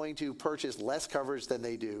probably going to purchase less coverage than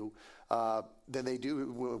they do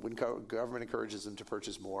when government encourages them to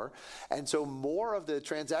purchase more. And so more of the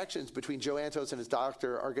transactions between Joe Antos and his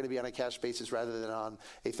doctor are going to be on a cash basis rather than on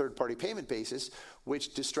a third-party payment basis,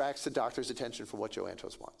 which distracts the doctor's attention from what Joe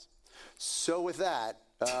Antos wants. So with that,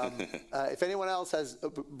 if anyone else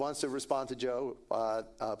wants to respond to Joe,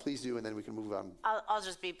 please do, and then we can move on.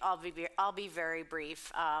 I'll be very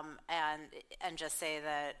brief, and just say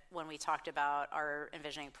that when we talked about our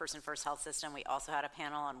envisioning person-first health system, we also had a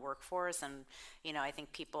panel on workforce, and I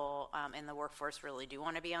think people in the workforce really do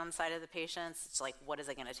want to be on the side of the patients. It's like, what is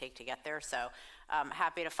it going to take to get there? So,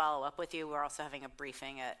 happy to follow up with you. We're also having a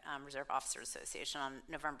briefing at Reserve Officers Association on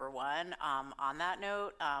November 1 on that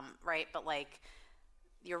note, right? But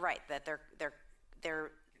you're right that they're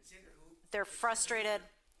frustrated.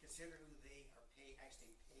 Consider who they are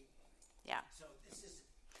actually paid by. Yeah. So this is,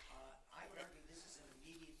 I would argue, this is an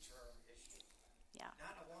immediate term issue. Yeah.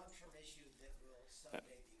 Not a long-term issue that will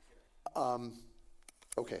someday be cured.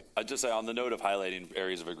 Okay. I'd just say on the note of highlighting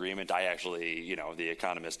areas of agreement, I actually, the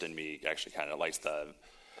economist in me actually kind of likes the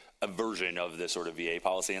a version of this sort of VA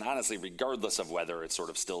policy. And honestly, regardless of whether it's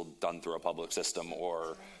sort of still done through a public system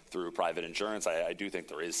or through private insurance, I do think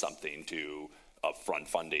there is something to upfront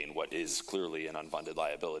funding what is clearly an unfunded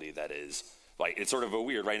liability that is, it's sort of a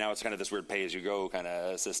weird, right now it's kind of this weird pay-as-you-go kind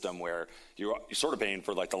of system where you're sort of paying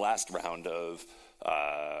for the last round of,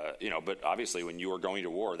 but obviously when you are going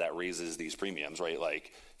to war, that raises these premiums, right?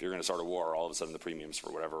 If you're going to start a war, all of a sudden the premiums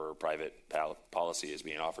for whatever private policy is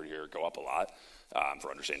being offered here go up a lot.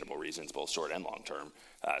 For understandable reasons, both short and long term.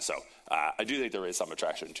 So I do think there is some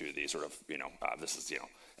attraction to the sort of, this is,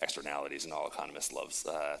 externalities, and all economists love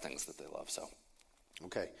things that they love. So,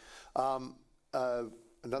 okay.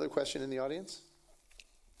 Another question in the audience?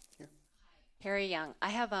 Here. Harry Young. I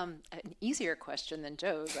have an easier question than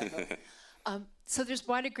Joe's, I hope. So there's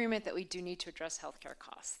wide agreement that we do need to address healthcare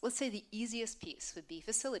costs. Let's say the easiest piece would be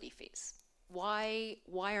facility fees. Why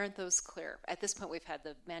aren't those clear? At this point, we've had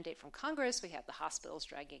the mandate from Congress. We have the hospitals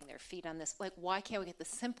dragging their feet on this. Why can't we get the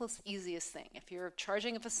simplest, easiest thing? If you're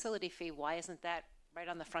charging a facility fee, why isn't that right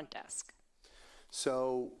on the front desk?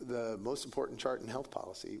 So the most important chart in health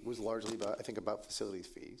policy was largely about facilities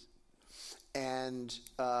fees. And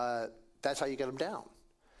that's how you get them down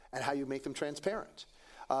and how you make them transparent.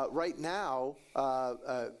 Right now,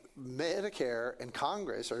 Medicare and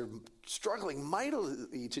Congress are struggling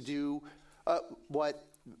mightily to do what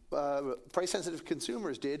price-sensitive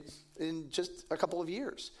consumers did in just a couple of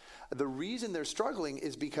years. The reason they're struggling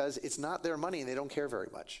is because it's not their money and they don't care very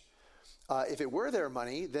much. If it were their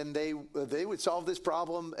money, then they would solve this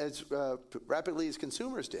problem as rapidly as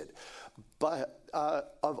consumers did. But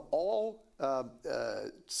of all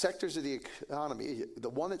sectors of the economy, the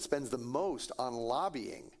one that spends the most on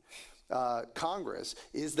lobbying Congress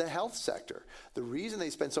is the health sector. The reason they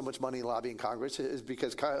spend so much money lobbying Congress is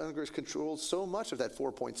because Congress controls so much of that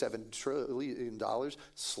 $4.7 trillion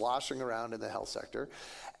sloshing around in the health sector.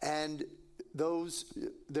 And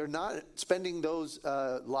they're not spending those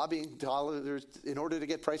lobbying dollars in order to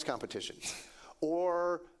get price competition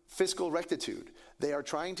or fiscal rectitude. They are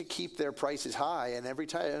trying to keep their prices high, and every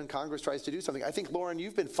time Congress tries to do something, I think, Lauren,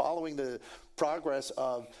 you've been following the progress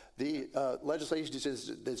of the legislation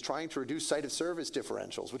that's trying to reduce site of service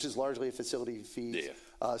differentials, which is largely a facility fee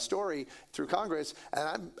story through Congress.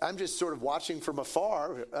 And I'm just sort of watching from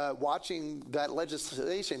afar, watching that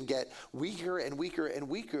legislation get weaker and weaker and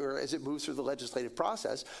weaker as it moves through the legislative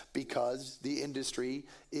process, because the industry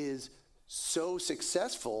is so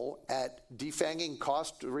successful at defanging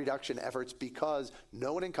cost reduction efforts, because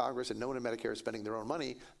no one in Congress and no one in Medicare is spending their own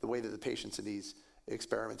money the way that the patients in these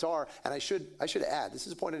experiments are. And I should add, this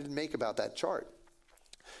is a point I didn't make about that chart.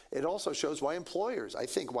 It also shows why employers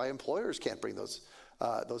can't bring those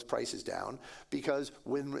prices down, because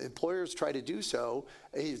when employers try to do so,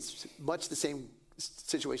 it's much the same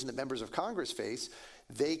situation that members of Congress face.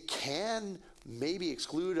 They can maybe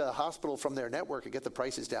exclude a hospital from their network and get the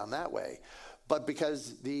prices down that way. But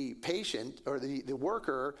because the patient or the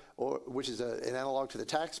worker, which is an analog to the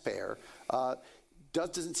taxpayer,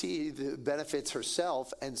 doesn't see the benefits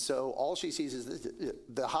herself, and so all she sees is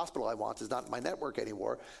the hospital I want is not my network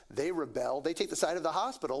anymore. They rebel. They take the side of the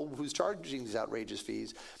hospital who's charging these outrageous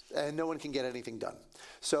fees, and no one can get anything done.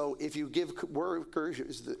 So if you give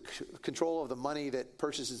workers the control of the money that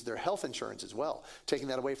purchases their health insurance as well, taking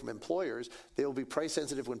that away from employers, they will be price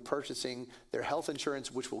sensitive when purchasing their health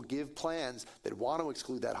insurance, which will give plans that want to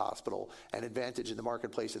exclude that hospital an advantage in the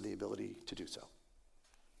marketplace and the ability to do so.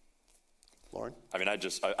 Lauren? I mean, I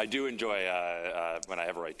do enjoy when I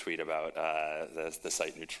ever write tweet about the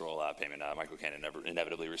site neutral payment. Michael Cannon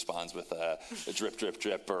inevitably responds with a drip, drip,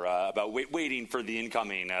 drip, or about waiting for the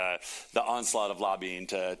incoming, the onslaught of lobbying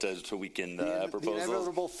to weaken the proposal. The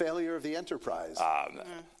inevitable failure of the enterprise.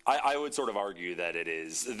 I would sort of argue that it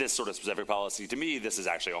is this sort of specific policy. To me, this is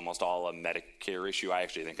actually almost all a Medicare issue. I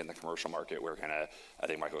actually think in the commercial market, where I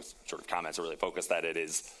think Michael's sort of comments are really focused that it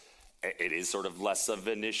is sort of less of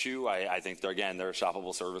an issue. I think there are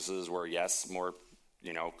shoppable services where yes, more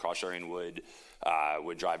cost sharing would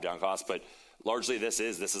drive down costs, but largely this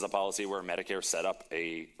is a policy where Medicare set up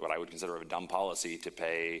what I would consider a dumb policy to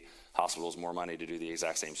pay hospitals more money to do the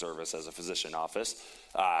exact same service as a physician office,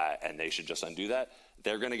 and they should just undo that.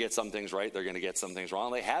 They're going to get some things right. They're going to get some things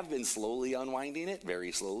wrong. They have been slowly unwinding it,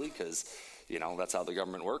 very slowly, because that's how the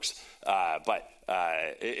government works. But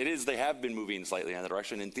they have been moving slightly in the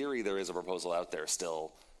direction. In theory, there is a proposal out there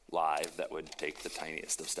still live that would take the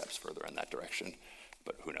tiniest of steps further in that direction.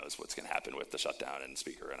 But who knows what's going to happen with the shutdown and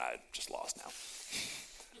speaker, and I just lost now.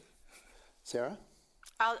 Sarah?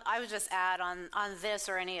 I would just add on this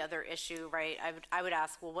or any other issue, right? I would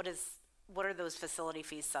ask, well, what are those facility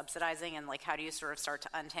fees subsidizing, and how do you sort of start to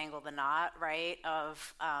untangle the knot, right?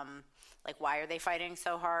 Of why are they fighting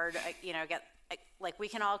so hard? We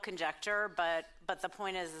can all conjecture, but the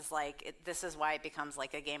point is this is why it becomes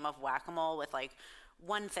like a game of whack-a-mole with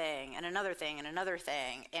one thing and another thing and another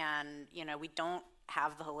thing, and we don't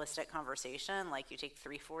have the holistic conversation. You take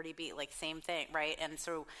 340B, same thing, right? And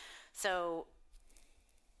so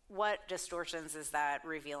what distortions is that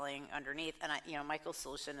revealing underneath? And Michael's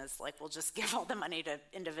solution is we'll just give all the money to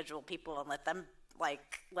individual people and let them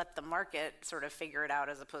let the market sort of figure it out,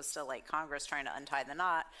 as opposed to Congress trying to untie the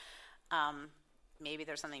knot. Maybe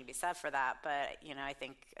there's something to be said for that, but I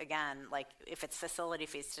think again, if it's facility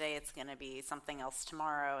fees today, it's going to be something else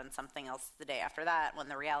tomorrow and something else the day after that, when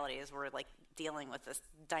the reality is we're dealing with this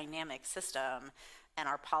dynamic system, and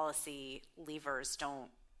our policy levers don't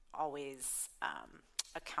always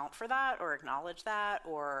account for that or acknowledge that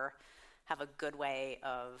or have a good way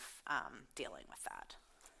of dealing with that.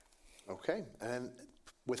 Okay, and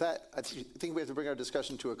with that, I think we have to bring our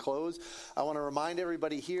discussion to a close. I want to remind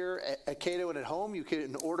everybody here at Cato and at home, you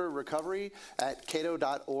can order recovery at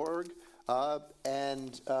cato.org.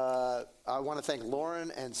 And I want to thank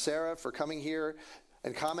Lauren and Sarah for coming here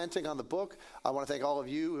and commenting on the book. I want to thank all of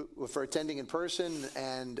you for attending in person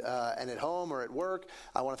and at home or at work.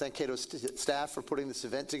 I want to thank Cato's staff for putting this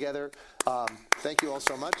event together. Thank you all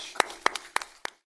so much.